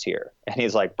species here? And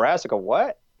he's like, Brassica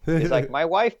what? He's like, my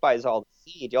wife buys all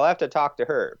the seed. You'll have to talk to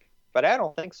her. But I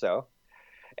don't think so.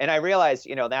 And I realized,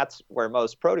 that's where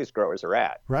most produce growers are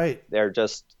at. Right. They're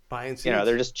just buying seeds.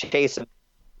 They're just chasing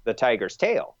the tiger's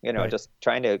tail, right. Just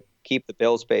trying to keep the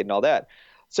bills paid and all that.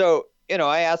 So,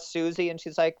 I asked Susie, and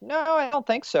she's like, no, I don't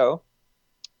think so.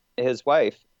 His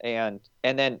wife. And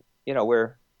then,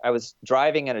 I was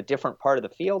driving in a different part of the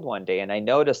field one day, and I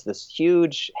noticed this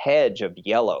huge hedge of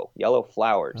yellow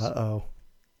flowers. Uh-oh.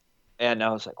 And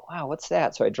I was like, wow, what's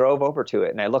that? So I drove over to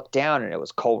it, and I looked down, and it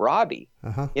was kohlrabi.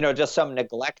 Just some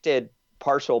neglected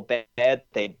partial bed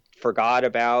they forgot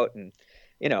about. And,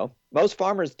 most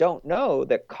farmers don't know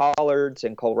that collards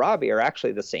and kohlrabi are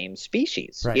actually the same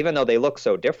species, right. even though they look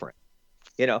so different.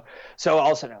 So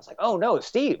all of a sudden I was like, oh, no,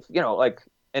 Steve,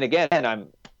 and again,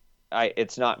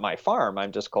 it's not my farm.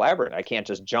 I'm just collaborating. I can't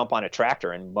just jump on a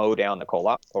tractor and mow down the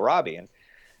kohlrabi. And,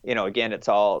 again, it's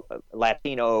all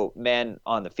Latino men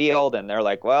on the field, and they're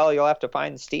like, well, you'll have to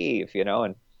find Steve,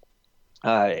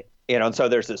 and so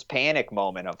there's this panic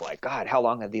moment of God, how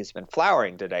long have these been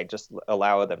flowering? Did I just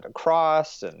allow them to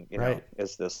cross? And, right.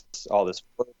 is this all this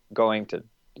work going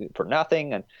for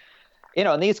nothing? And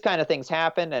and these kind of things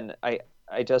happen, and I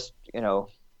just,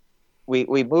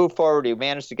 we move forward. We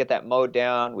managed to get that mowed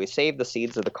down. We saved the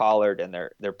seeds of the collard, and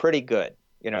they're pretty good.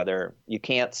 You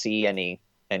can't see any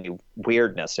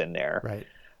weirdness in there. Right.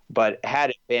 But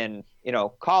had it been,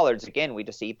 collards, again, we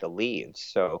just eat the leaves.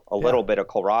 So a little bit of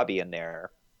kohlrabi in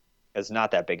there is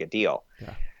not that big a deal.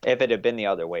 Yeah. If it had been the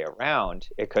other way around,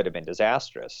 it could have been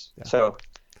disastrous. Yeah. So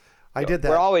I did that.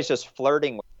 We're always just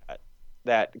flirting with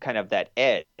that kind of that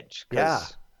edge. Yeah.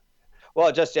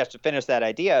 Well, just to finish that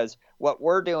idea is what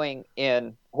we're doing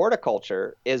in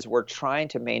horticulture is we're trying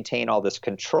to maintain all this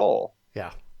control.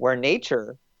 Yeah. Where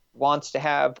nature wants to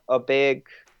have a big,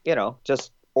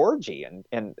 just orgy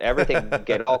and everything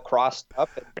get all crossed up,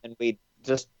 and we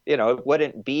just, it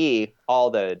wouldn't be all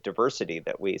the diversity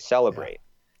that we celebrate.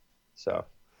 Yeah. So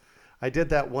I did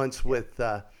that once with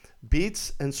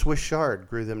beets and Swiss chard,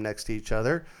 grew them next to each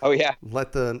other. Oh yeah.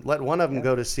 Let one of them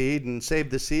go to seed and save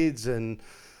the seeds, and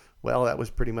well, that was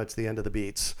pretty much the end of the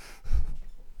beets.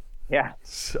 Yeah.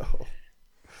 So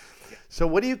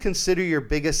what do you consider your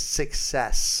biggest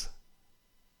success?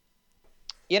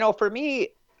 For me,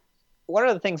 one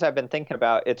of the things I've been thinking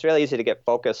about, it's really easy to get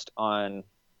focused on,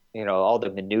 all the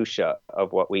minutia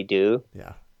of what we do.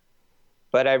 Yeah.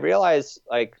 But I realize,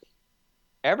 like,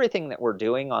 everything that we're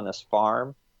doing on this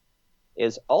farm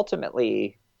is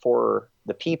ultimately for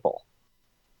the people.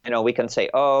 We can say,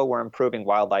 oh, we're improving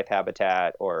wildlife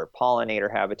habitat or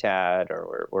pollinator habitat,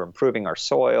 or we're improving our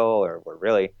soil, or we're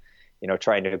really,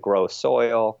 trying to grow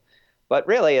soil. But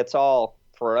really, it's all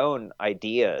for our own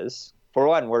ideas. For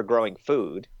one, we're growing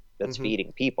food that's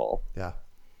feeding people. Yeah.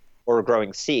 Or we're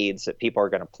growing seeds that people are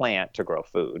going to plant to grow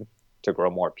food, to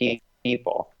grow more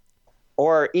people.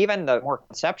 Or even the more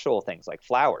conceptual things like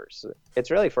flowers. It's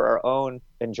really for our own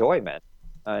enjoyment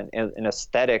and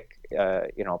aesthetic,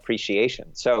 appreciation.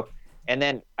 So, and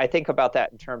then I think about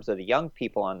that in terms of the young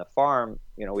people on the farm.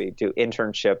 We do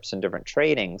internships and different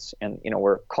trainings, and,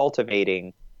 we're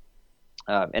cultivating.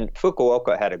 And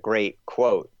Fukuoka had a great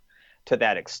quote to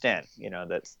that extent,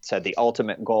 that said the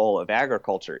ultimate goal of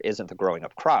agriculture isn't the growing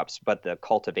of crops, but the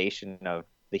cultivation of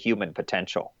the human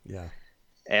potential. Yeah.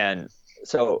 And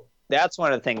so that's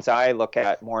one of the things I look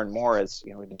at more and more is,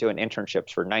 we've been doing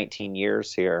internships for 19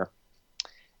 years here.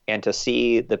 And to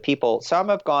see the people, some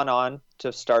have gone on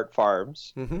to start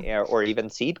farms or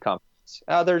even seed companies.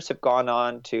 Others have gone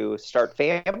on to start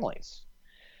families.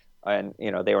 And,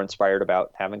 they were inspired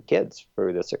about having kids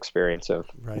through this experience of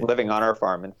living on our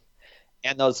farm.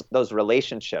 And those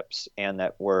relationships, and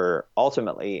that we're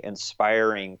ultimately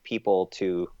inspiring people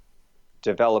to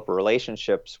develop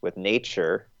relationships with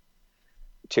nature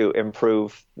to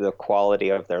improve the quality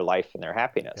of their life and their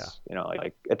happiness. Yeah.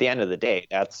 Like at the end of the day,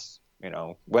 that's,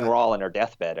 when we're all in our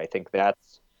deathbed, I think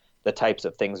that's the types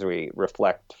of things we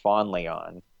reflect fondly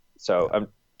on. So I'm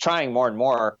trying more and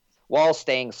more, while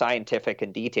staying scientific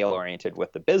and detail oriented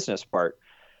with the business part,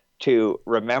 to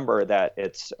remember that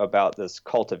it's about this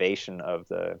cultivation of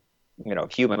the,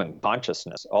 human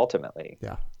consciousness ultimately.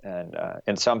 Yeah.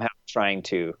 And somehow trying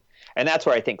to, and that's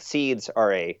where I think seeds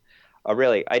are a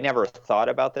really, I never thought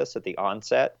about this at the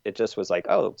onset. It just was like,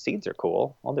 oh, seeds are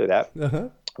cool. I'll do that. Uh-huh.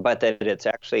 But that it's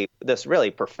actually this really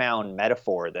profound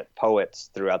metaphor that poets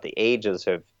throughout the ages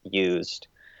have used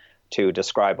to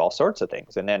describe all sorts of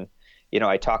things. And then,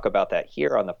 I talk about that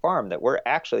here on the farm, that we're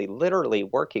actually literally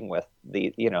working with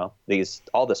the,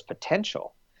 all this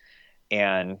potential.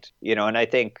 And, and I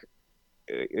think,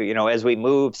 as we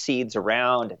move seeds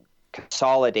around and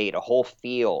consolidate a whole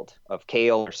field of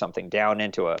kale or something down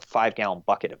into a 5-gallon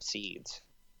bucket of seeds,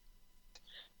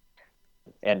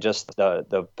 and just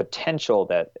the potential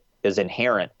that is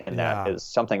inherent in that is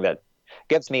something that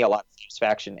gives me a lot of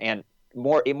satisfaction. And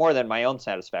more than my own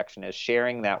satisfaction is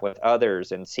sharing that with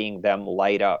others and seeing them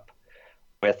light up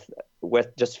with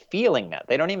just feeling that.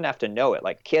 They don't even have to know it.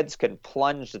 Like kids can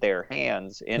plunge their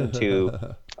hands into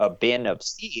a bin of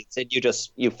seeds, and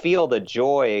you feel the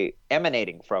joy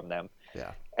emanating from them.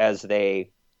 Yeah. As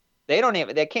they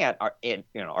can't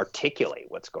articulate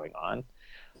what's going on,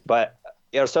 but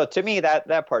so to me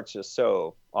that part's just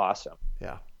so awesome.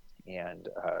 Yeah. And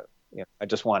I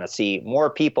just want to see more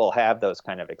people have those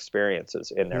kind of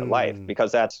experiences in their life,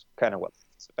 because that's kind of what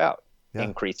it's about,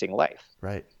 increasing life.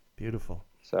 Right. Beautiful.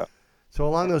 So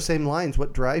along those same lines,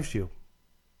 what drives you?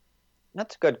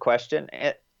 That's a good question.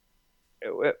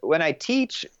 When I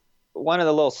teach, one of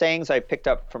the little sayings I picked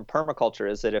up from permaculture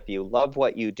is that if you love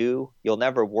what you do, you'll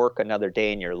never work another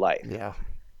day in your life. Yeah.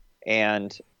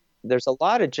 And there's a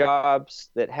lot of jobs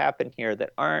that happen here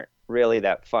that aren't really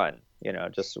that fun,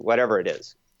 just whatever it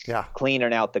is. Yeah.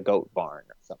 Cleaning out the goat barn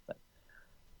or something.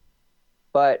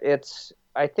 But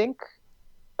I think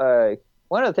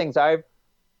one of the things I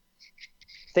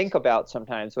think about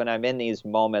sometimes when I'm in these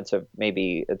moments of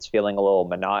maybe it's feeling a little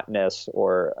monotonous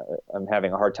or I'm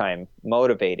having a hard time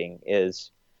motivating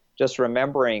is just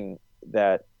remembering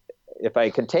that if I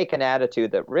can take an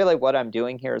attitude that really what I'm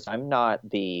doing here is I'm not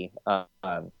the,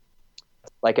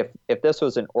 like if this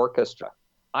was an orchestra,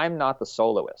 I'm not the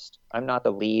soloist. I'm not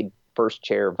the lead first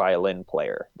chair violin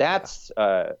player. That's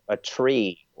a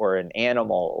tree or an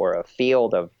animal or a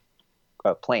field of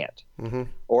a plant,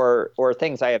 or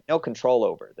things I have no control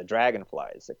over, the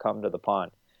dragonflies that come to the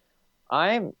pond.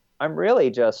 I'm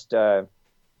really just,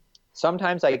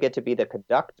 sometimes I get to be the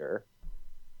conductor,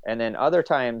 and then other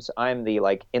times I'm the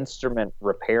like instrument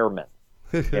repairman.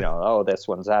 Oh, this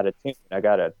one's out of tune, I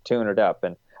gotta tune it up.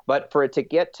 But for it to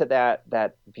get to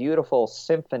that beautiful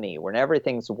symphony when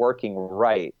everything's working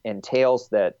right entails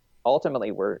that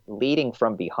ultimately we're leading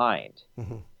from behind.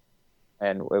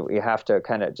 And we have to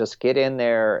kind of just get in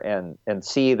there and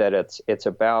see that it's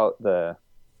about the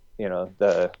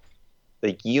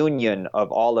union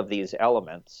of all of these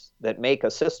elements that make a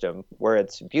system where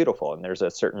it's beautiful, and there's a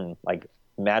certain like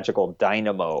magical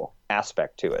dynamo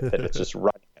aspect to it that it's just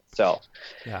running itself.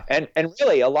 Yeah. And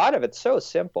really a lot of it's so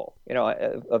simple.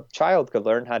 A child could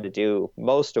learn how to do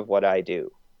most of what I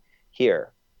do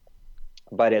here,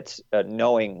 but it's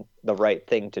knowing the right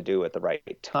thing to do at the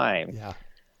right time. Yeah.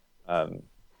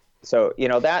 So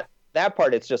that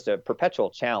part, it's just a perpetual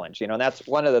challenge. That's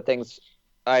one of the things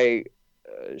I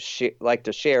like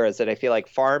to share is that I feel like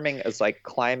farming is like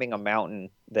climbing a mountain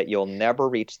that you'll never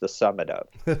reach the summit of.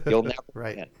 You'll never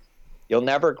right. You'll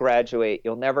never graduate.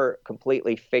 You'll never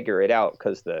completely figure it out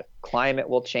because the climate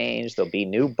will change. There'll be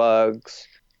new bugs.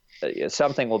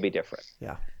 Something will be different.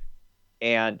 Yeah.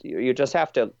 And you just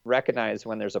have to recognize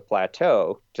when there's a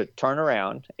plateau to turn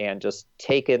around and just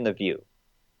take in the view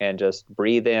and just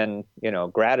breathe in,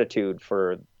 gratitude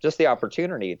for just the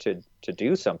opportunity to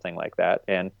do something like that.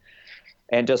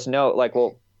 And just know, like,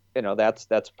 well,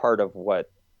 that's part of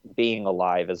what being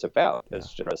alive is about. Yeah.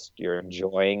 It's just you're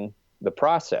enjoying the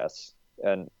process.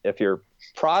 And if you're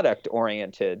product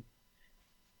oriented,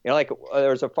 like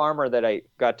there's a farmer that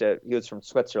he was from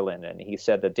Switzerland, and he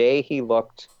said the day he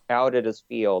looked out at his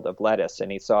field of lettuce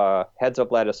and he saw heads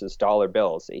of lettuce as dollar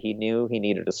bills, he knew he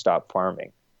needed to stop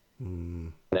farming.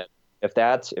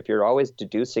 If you're always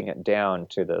deducing it down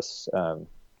to this,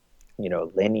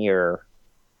 linear,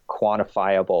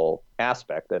 quantifiable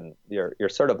aspect, then you're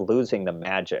sort of losing the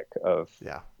magic of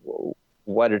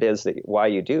what it is why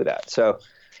you do that. So,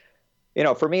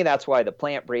 for me, that's why the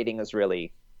plant breeding is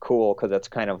really cool, because it's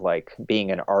kind of like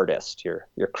being an artist. You're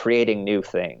creating new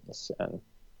things, and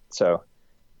so,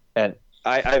 and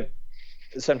I've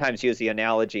sometimes use the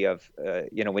analogy of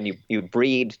when you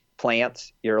breed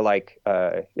plants, you're like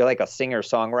a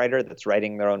singer-songwriter that's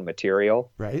writing their own material.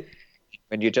 Right.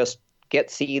 When you just get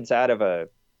seeds out of a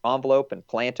envelope and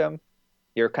plant them,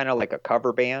 you're kind of like a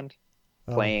cover band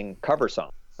playing cover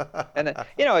songs. And then,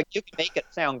 you can make it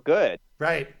sound good,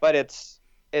 right? But it's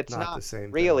not the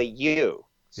same really thing. You.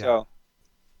 So,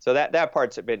 so that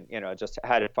part's been, just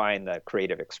how to find the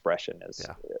creative expression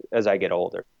as I get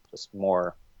older, just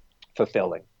more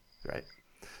fulfilling. Right.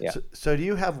 Yeah. So do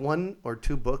you have one or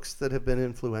two books that have been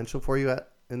influential for you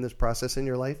in this process in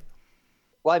your life?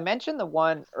 Well, I mentioned the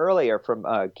one earlier from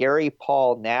Gary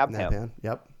Paul Nabhan.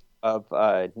 Yep. Of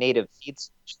native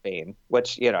seeds fame,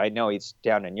 which I know he's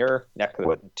down in your neck of the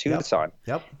woods, Tucson.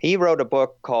 Yep. He wrote a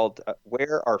book called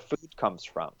 "Where Our Food Comes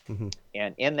From,"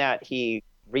 and in that he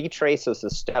retraces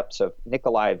the steps of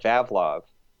Nikolai Vavilov,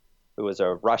 who was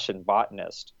a Russian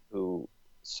botanist who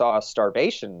saw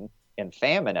starvation and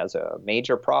famine as a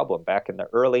major problem back in the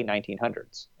early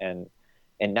 1900s. And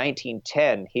in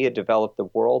 1910, he had developed the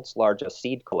world's largest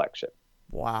seed collection.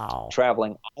 Wow.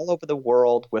 Traveling all over the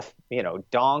world with,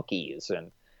 donkeys.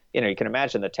 And, you can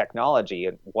imagine the technology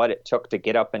and what it took to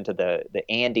get up into the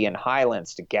Andean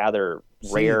highlands to gather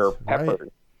rare peppers.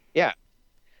 Right. Yeah.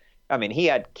 I mean, he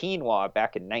had quinoa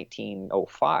back in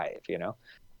 1905,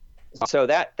 So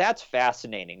that's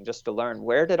fascinating, just to learn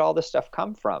where did all this stuff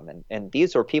come from. And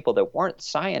these were people that weren't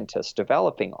scientists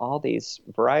developing all these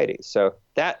varieties. So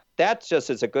that just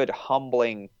is a good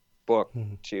humbling book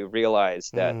to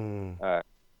realize that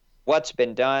what's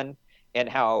been done and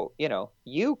how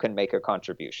you can make a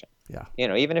contribution. Yeah.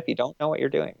 Even if you don't know what you're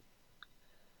doing.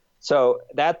 So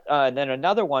that then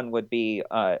another one would be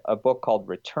a book called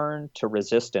Return to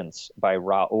Resistance by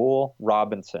Raoul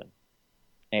Robinson,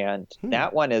 and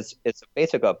that one it's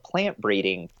basically a plant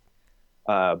breeding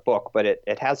book, but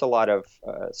it has a lot of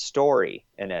story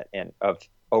in it, and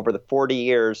over the 40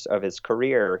 years of his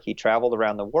career, he traveled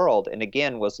around the world and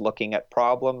again was looking at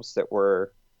problems that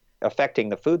were affecting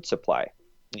the food supply.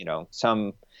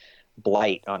 Some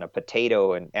blight on a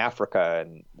potato in Africa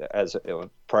and as a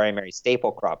primary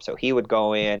staple crop. So he would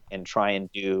go in and try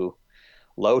and do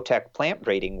low-tech plant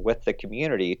breeding with the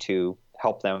community to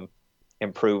help them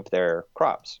improve their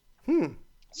crops.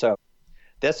 So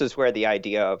this is where the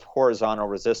idea of horizontal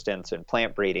resistance and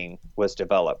plant breeding was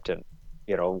developed. And,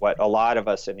 what a lot of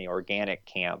us in the organic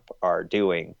camp are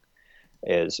doing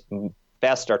is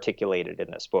best articulated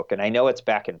in this book. And I know it's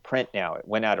back in print now. It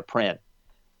went out of print,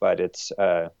 but it's,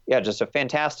 just a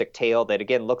fantastic tale that,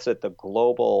 again, looks at the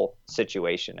global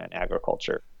situation in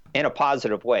agriculture in a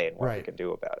positive way and what we can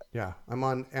do about it. Yeah. I'm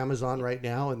on Amazon right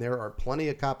now, and there are plenty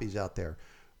of copies out there.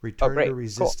 Return to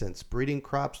Resistance, cool. Breeding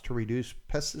crops to reduce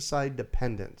pesticide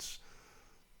dependence.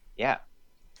 Yeah.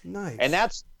 Nice. And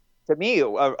that's, to me,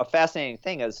 a fascinating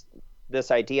thing is this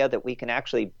idea that we can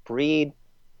actually breed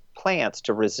plants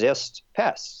to resist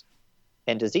pests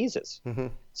and diseases. Mm-hmm.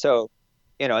 So,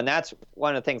 and that's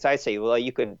one of the things I say, well,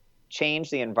 you can change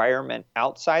the environment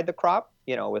outside the crop,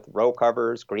 with row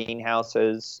covers,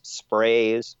 greenhouses,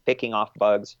 sprays, picking off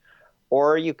bugs,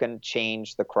 or you can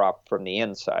change the crop from the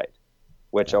inside,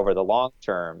 which over the long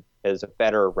term is a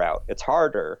better route. It's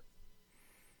harder,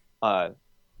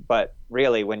 but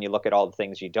really when you look at all the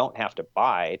things you don't have to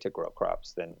buy to grow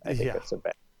crops, then I think it's a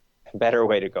better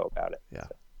way to go about it. Yeah.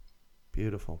 So.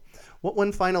 Beautiful. What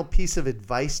one final piece of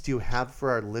advice do you have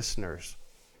for our listeners?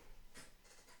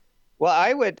 Well,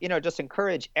 I would, just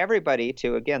encourage everybody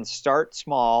to, again, start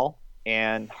small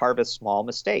and harvest small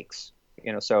mistakes.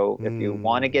 So if you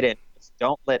want to get in,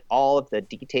 don't let all of the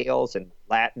details and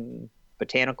Latin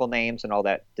botanical names and all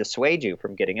that dissuade you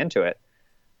from getting into it.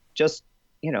 Just,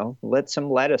 let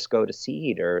some lettuce go to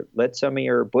seed, or let some of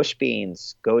your bush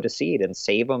beans go to seed, and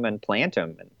save them and plant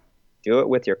them, and do it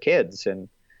with your kids,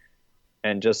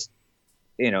 and just,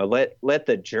 let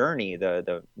the journey,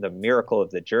 the miracle of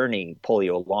the journey pull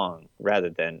you along, rather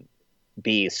than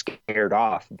be scared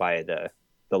off by the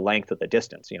length of the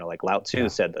distance. Like Lao Tzu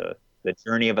said, the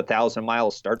journey of 1,000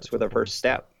 miles starts with the first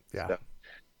step. Yeah. So,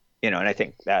 and I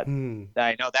think that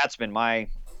I know that's been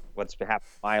what's happened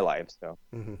in my life. So.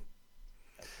 Mm-hmm.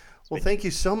 Well, thank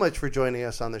you so much for joining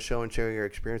us on the show and sharing your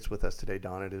experience with us today,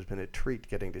 Don. It has been a treat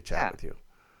getting to chat with you.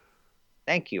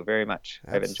 Thank you very much.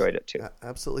 I've enjoyed it too.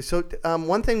 Absolutely. So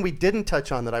one thing we didn't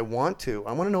touch on that I want to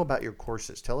know about your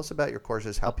courses. Tell us about your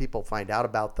courses, how people find out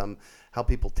about them, how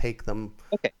people take them.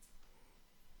 Okay.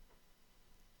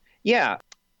 Yeah.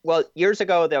 Well, years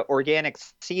ago, the Organic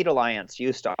Seed Alliance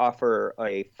used to offer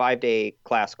a 5-day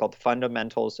class called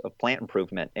Fundamentals of Plant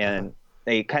Improvement. And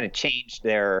they kind of changed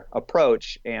their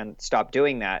approach and stopped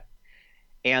doing that.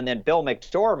 And then Bill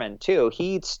McDorman, too,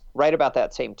 right about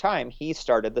that same time, he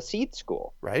started the Seed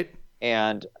School. Right.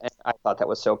 And I thought that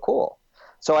was so cool.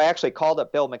 So I actually called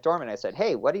up Bill McDorman. I said,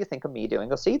 hey, what do you think of me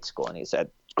doing a Seed School? And he said,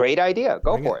 great idea.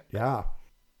 Go for it. Yeah.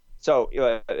 So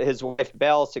his wife,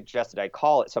 Belle, suggested I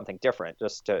call it something different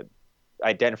just to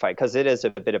identify, because it is a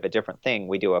bit of a different thing.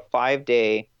 We do a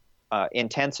 5-day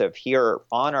intensive here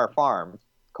on our farm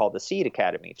called the Seed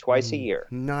Academy twice a year.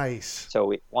 Nice.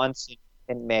 So once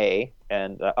in May,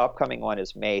 and the upcoming one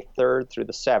is May 3rd through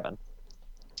the 7th.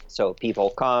 So people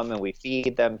come and we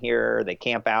feed them here. They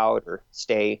camp out or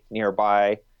stay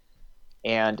nearby.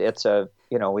 And it's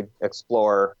we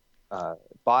explore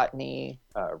botany,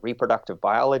 reproductive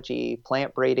biology,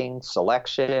 plant breeding,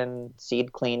 selection,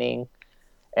 seed cleaning.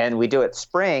 And we do it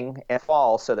spring and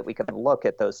fall so that we can look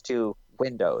at those two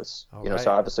windows.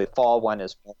 So obviously the fall one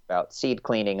is more about seed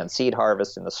cleaning and seed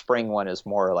harvest, and the spring one is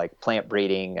more like plant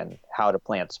breeding and how do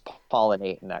plants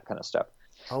pollinate and that kind of stuff.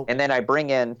 And then I bring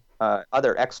in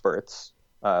other experts,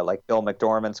 like Bill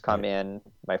McDorman's come in,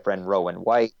 my friend Rowan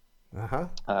White,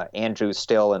 Andrew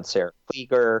Still and Sarah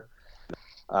Klieger,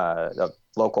 the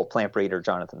local plant breeder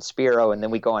Jonathan Spiro, and then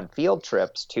we go on field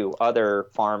trips to other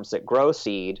farms that grow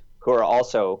seed who are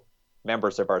also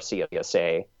members of our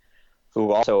CSA,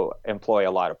 who also employ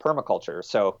a lot of permaculture.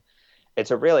 So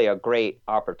it's really a great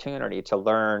opportunity to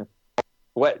learn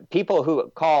what people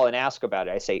who call and ask about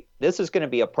it. I say, this is going to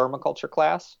be a permaculture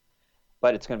class,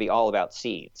 but it's going to be all about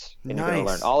seeds. And you're going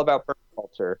to learn all about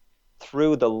permaculture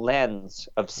through the lens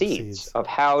of seeds, of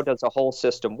how does a whole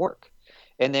system work.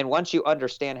 And then once you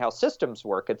understand how systems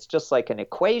work, it's just like an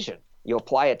equation. You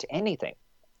apply it to anything.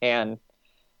 And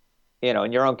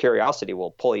and your own curiosity will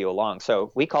pull you along.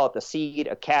 So we call it the Seed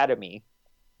Academy,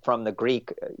 from the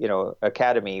Greek,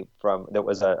 academy that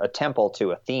was a temple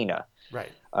to Athena, right?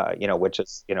 Which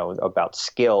is about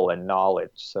skill and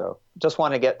knowledge. So just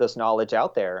want to get this knowledge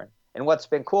out there And what's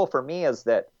been cool for me is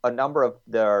that a number of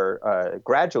the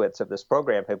graduates of this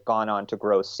program have gone on to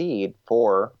grow seed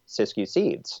for Siskiyou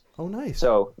Seeds. Oh, nice.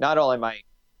 So not only am I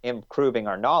improving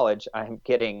our knowledge, I'm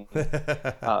getting,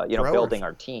 building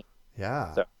our team.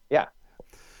 Yeah. So, yeah.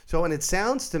 So, and it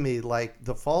sounds to me like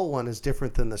the fall one is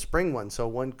different than the spring one. So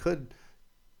one could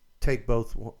take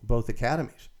both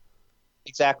academies.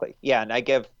 Exactly. Yeah. And I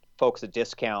give folks a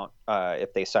discount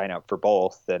if they sign up for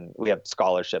both, and we have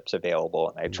scholarships available,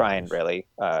 and I try and really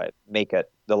make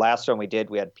it. The last one we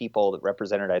did, we had people that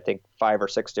represented, I think, 5 or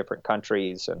 6 different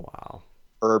countries, and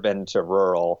urban to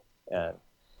rural,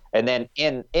 and then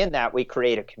in that we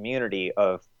create a community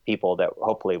of people that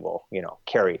hopefully will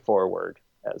carry forward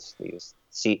as these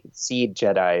seed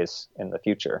Jedis in the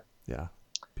future. Yeah,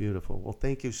 beautiful. Well,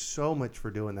 thank you so much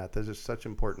for doing that. This is such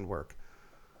important work.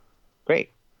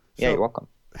 Great. Yeah, you're welcome.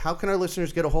 How can our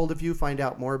listeners get a hold of you, find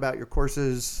out more about your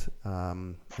courses,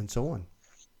 and so on?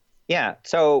 Yeah,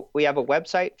 so we have a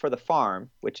website for the farm,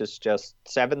 which is just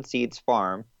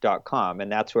 7seedsfarm.com,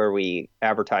 and that's where we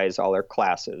advertise all our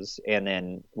classes. And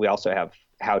then we also have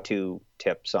how-to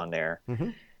tips on there. Mm-hmm.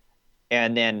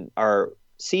 And then our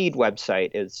seed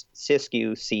website is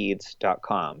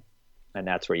siskiyouseeds.com, and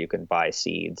that's where you can buy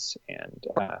seeds and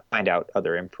find out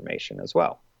other information as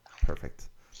well. Perfect.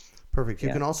 You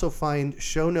can also find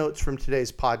show notes from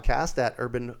today's podcast at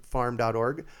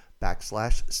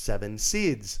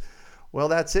urbanfarm.org/7seeds. Well,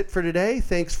 that's it for today.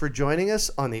 Thanks for joining us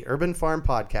on the Urban Farm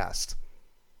Podcast.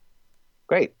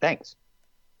 Great. Thanks.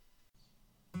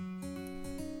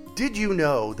 Did you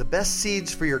know the best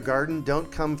seeds for your garden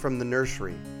don't come from the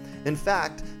nursery? In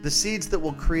fact, the seeds that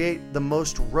will create the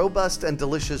most robust and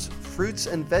delicious fruits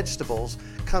and vegetables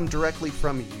come directly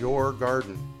from your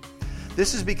garden.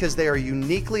 This is because they are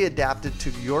uniquely adapted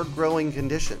to your growing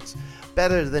conditions,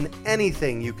 better than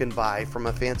anything you can buy from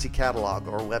a fancy catalog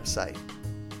or website.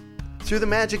 Through the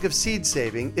magic of seed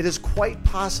saving, it is quite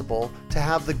possible to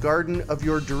have the garden of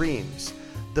your dreams.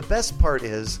 The best part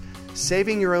is,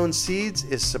 saving your own seeds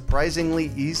is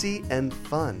surprisingly easy and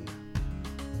fun.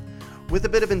 With a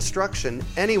bit of instruction,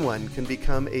 anyone can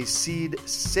become a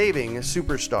seed-saving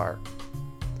superstar.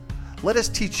 Let us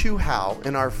teach you how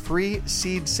in our free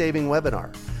seed-saving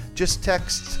webinar. Just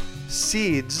text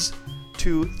SEEDS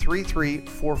to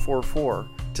 33444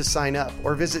 to sign up,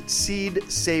 or visit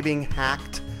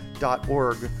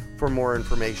seedsavinghacked.org for more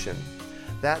information.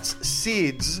 That's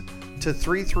SEEDS to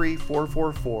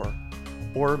 33444,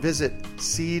 or visit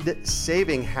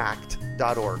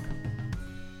seedsavinghacked.org.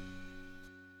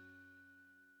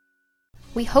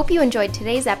 We hope you enjoyed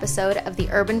today's episode of the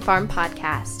Urban Farm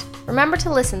Podcast. Remember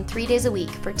to listen 3 days a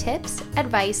week for tips,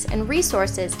 advice, and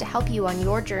resources to help you on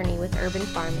your journey with urban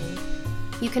farming.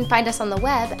 You can find us on the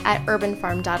web at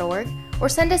urbanfarm.org, or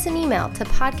send us an email to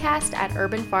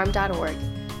podcast@urbanfarm.org.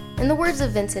 In the words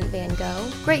of Vincent van Gogh,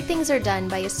 great things are done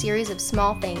by a series of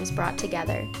small things brought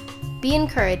together. Be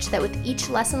encouraged that with each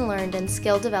lesson learned and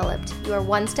skill developed, you are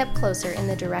one step closer in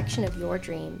the direction of your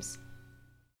dreams.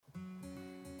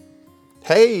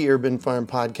 Hey, Urban Farm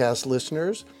Podcast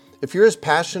listeners. If you're as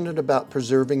passionate about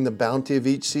preserving the bounty of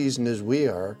each season as we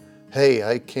are, hey,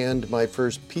 I canned my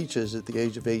first peaches at the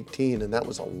age of 18, and that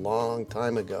was a long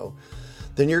time ago,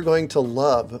 then you're going to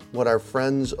love what our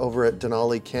friends over at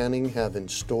Denali Canning have in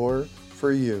store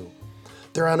for you.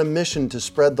 They're on a mission to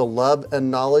spread the love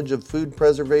and knowledge of food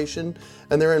preservation,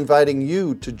 and they're inviting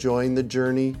you to join the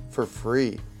journey for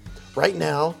free. Right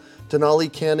now,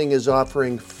 Denali Canning is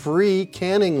offering free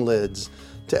canning lids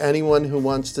to anyone who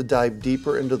wants to dive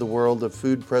deeper into the world of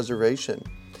food preservation.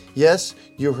 Yes,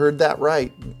 you heard that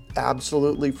right,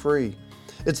 absolutely free.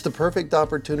 It's the perfect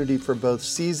opportunity for both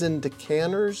seasoned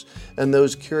canners and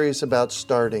those curious about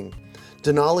starting.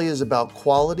 Denali is about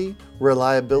quality,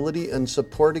 reliability, and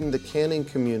supporting the canning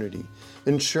community,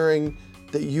 ensuring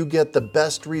that you get the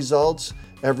best results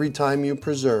every time you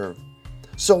preserve.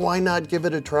 So why not give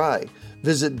it a try?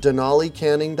 Visit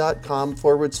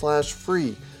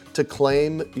denalicanning.com/free to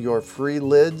claim your free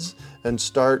lids and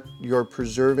start your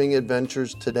preserving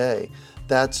adventures today.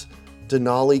 That's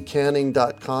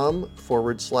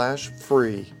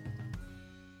denalicanning.com/free.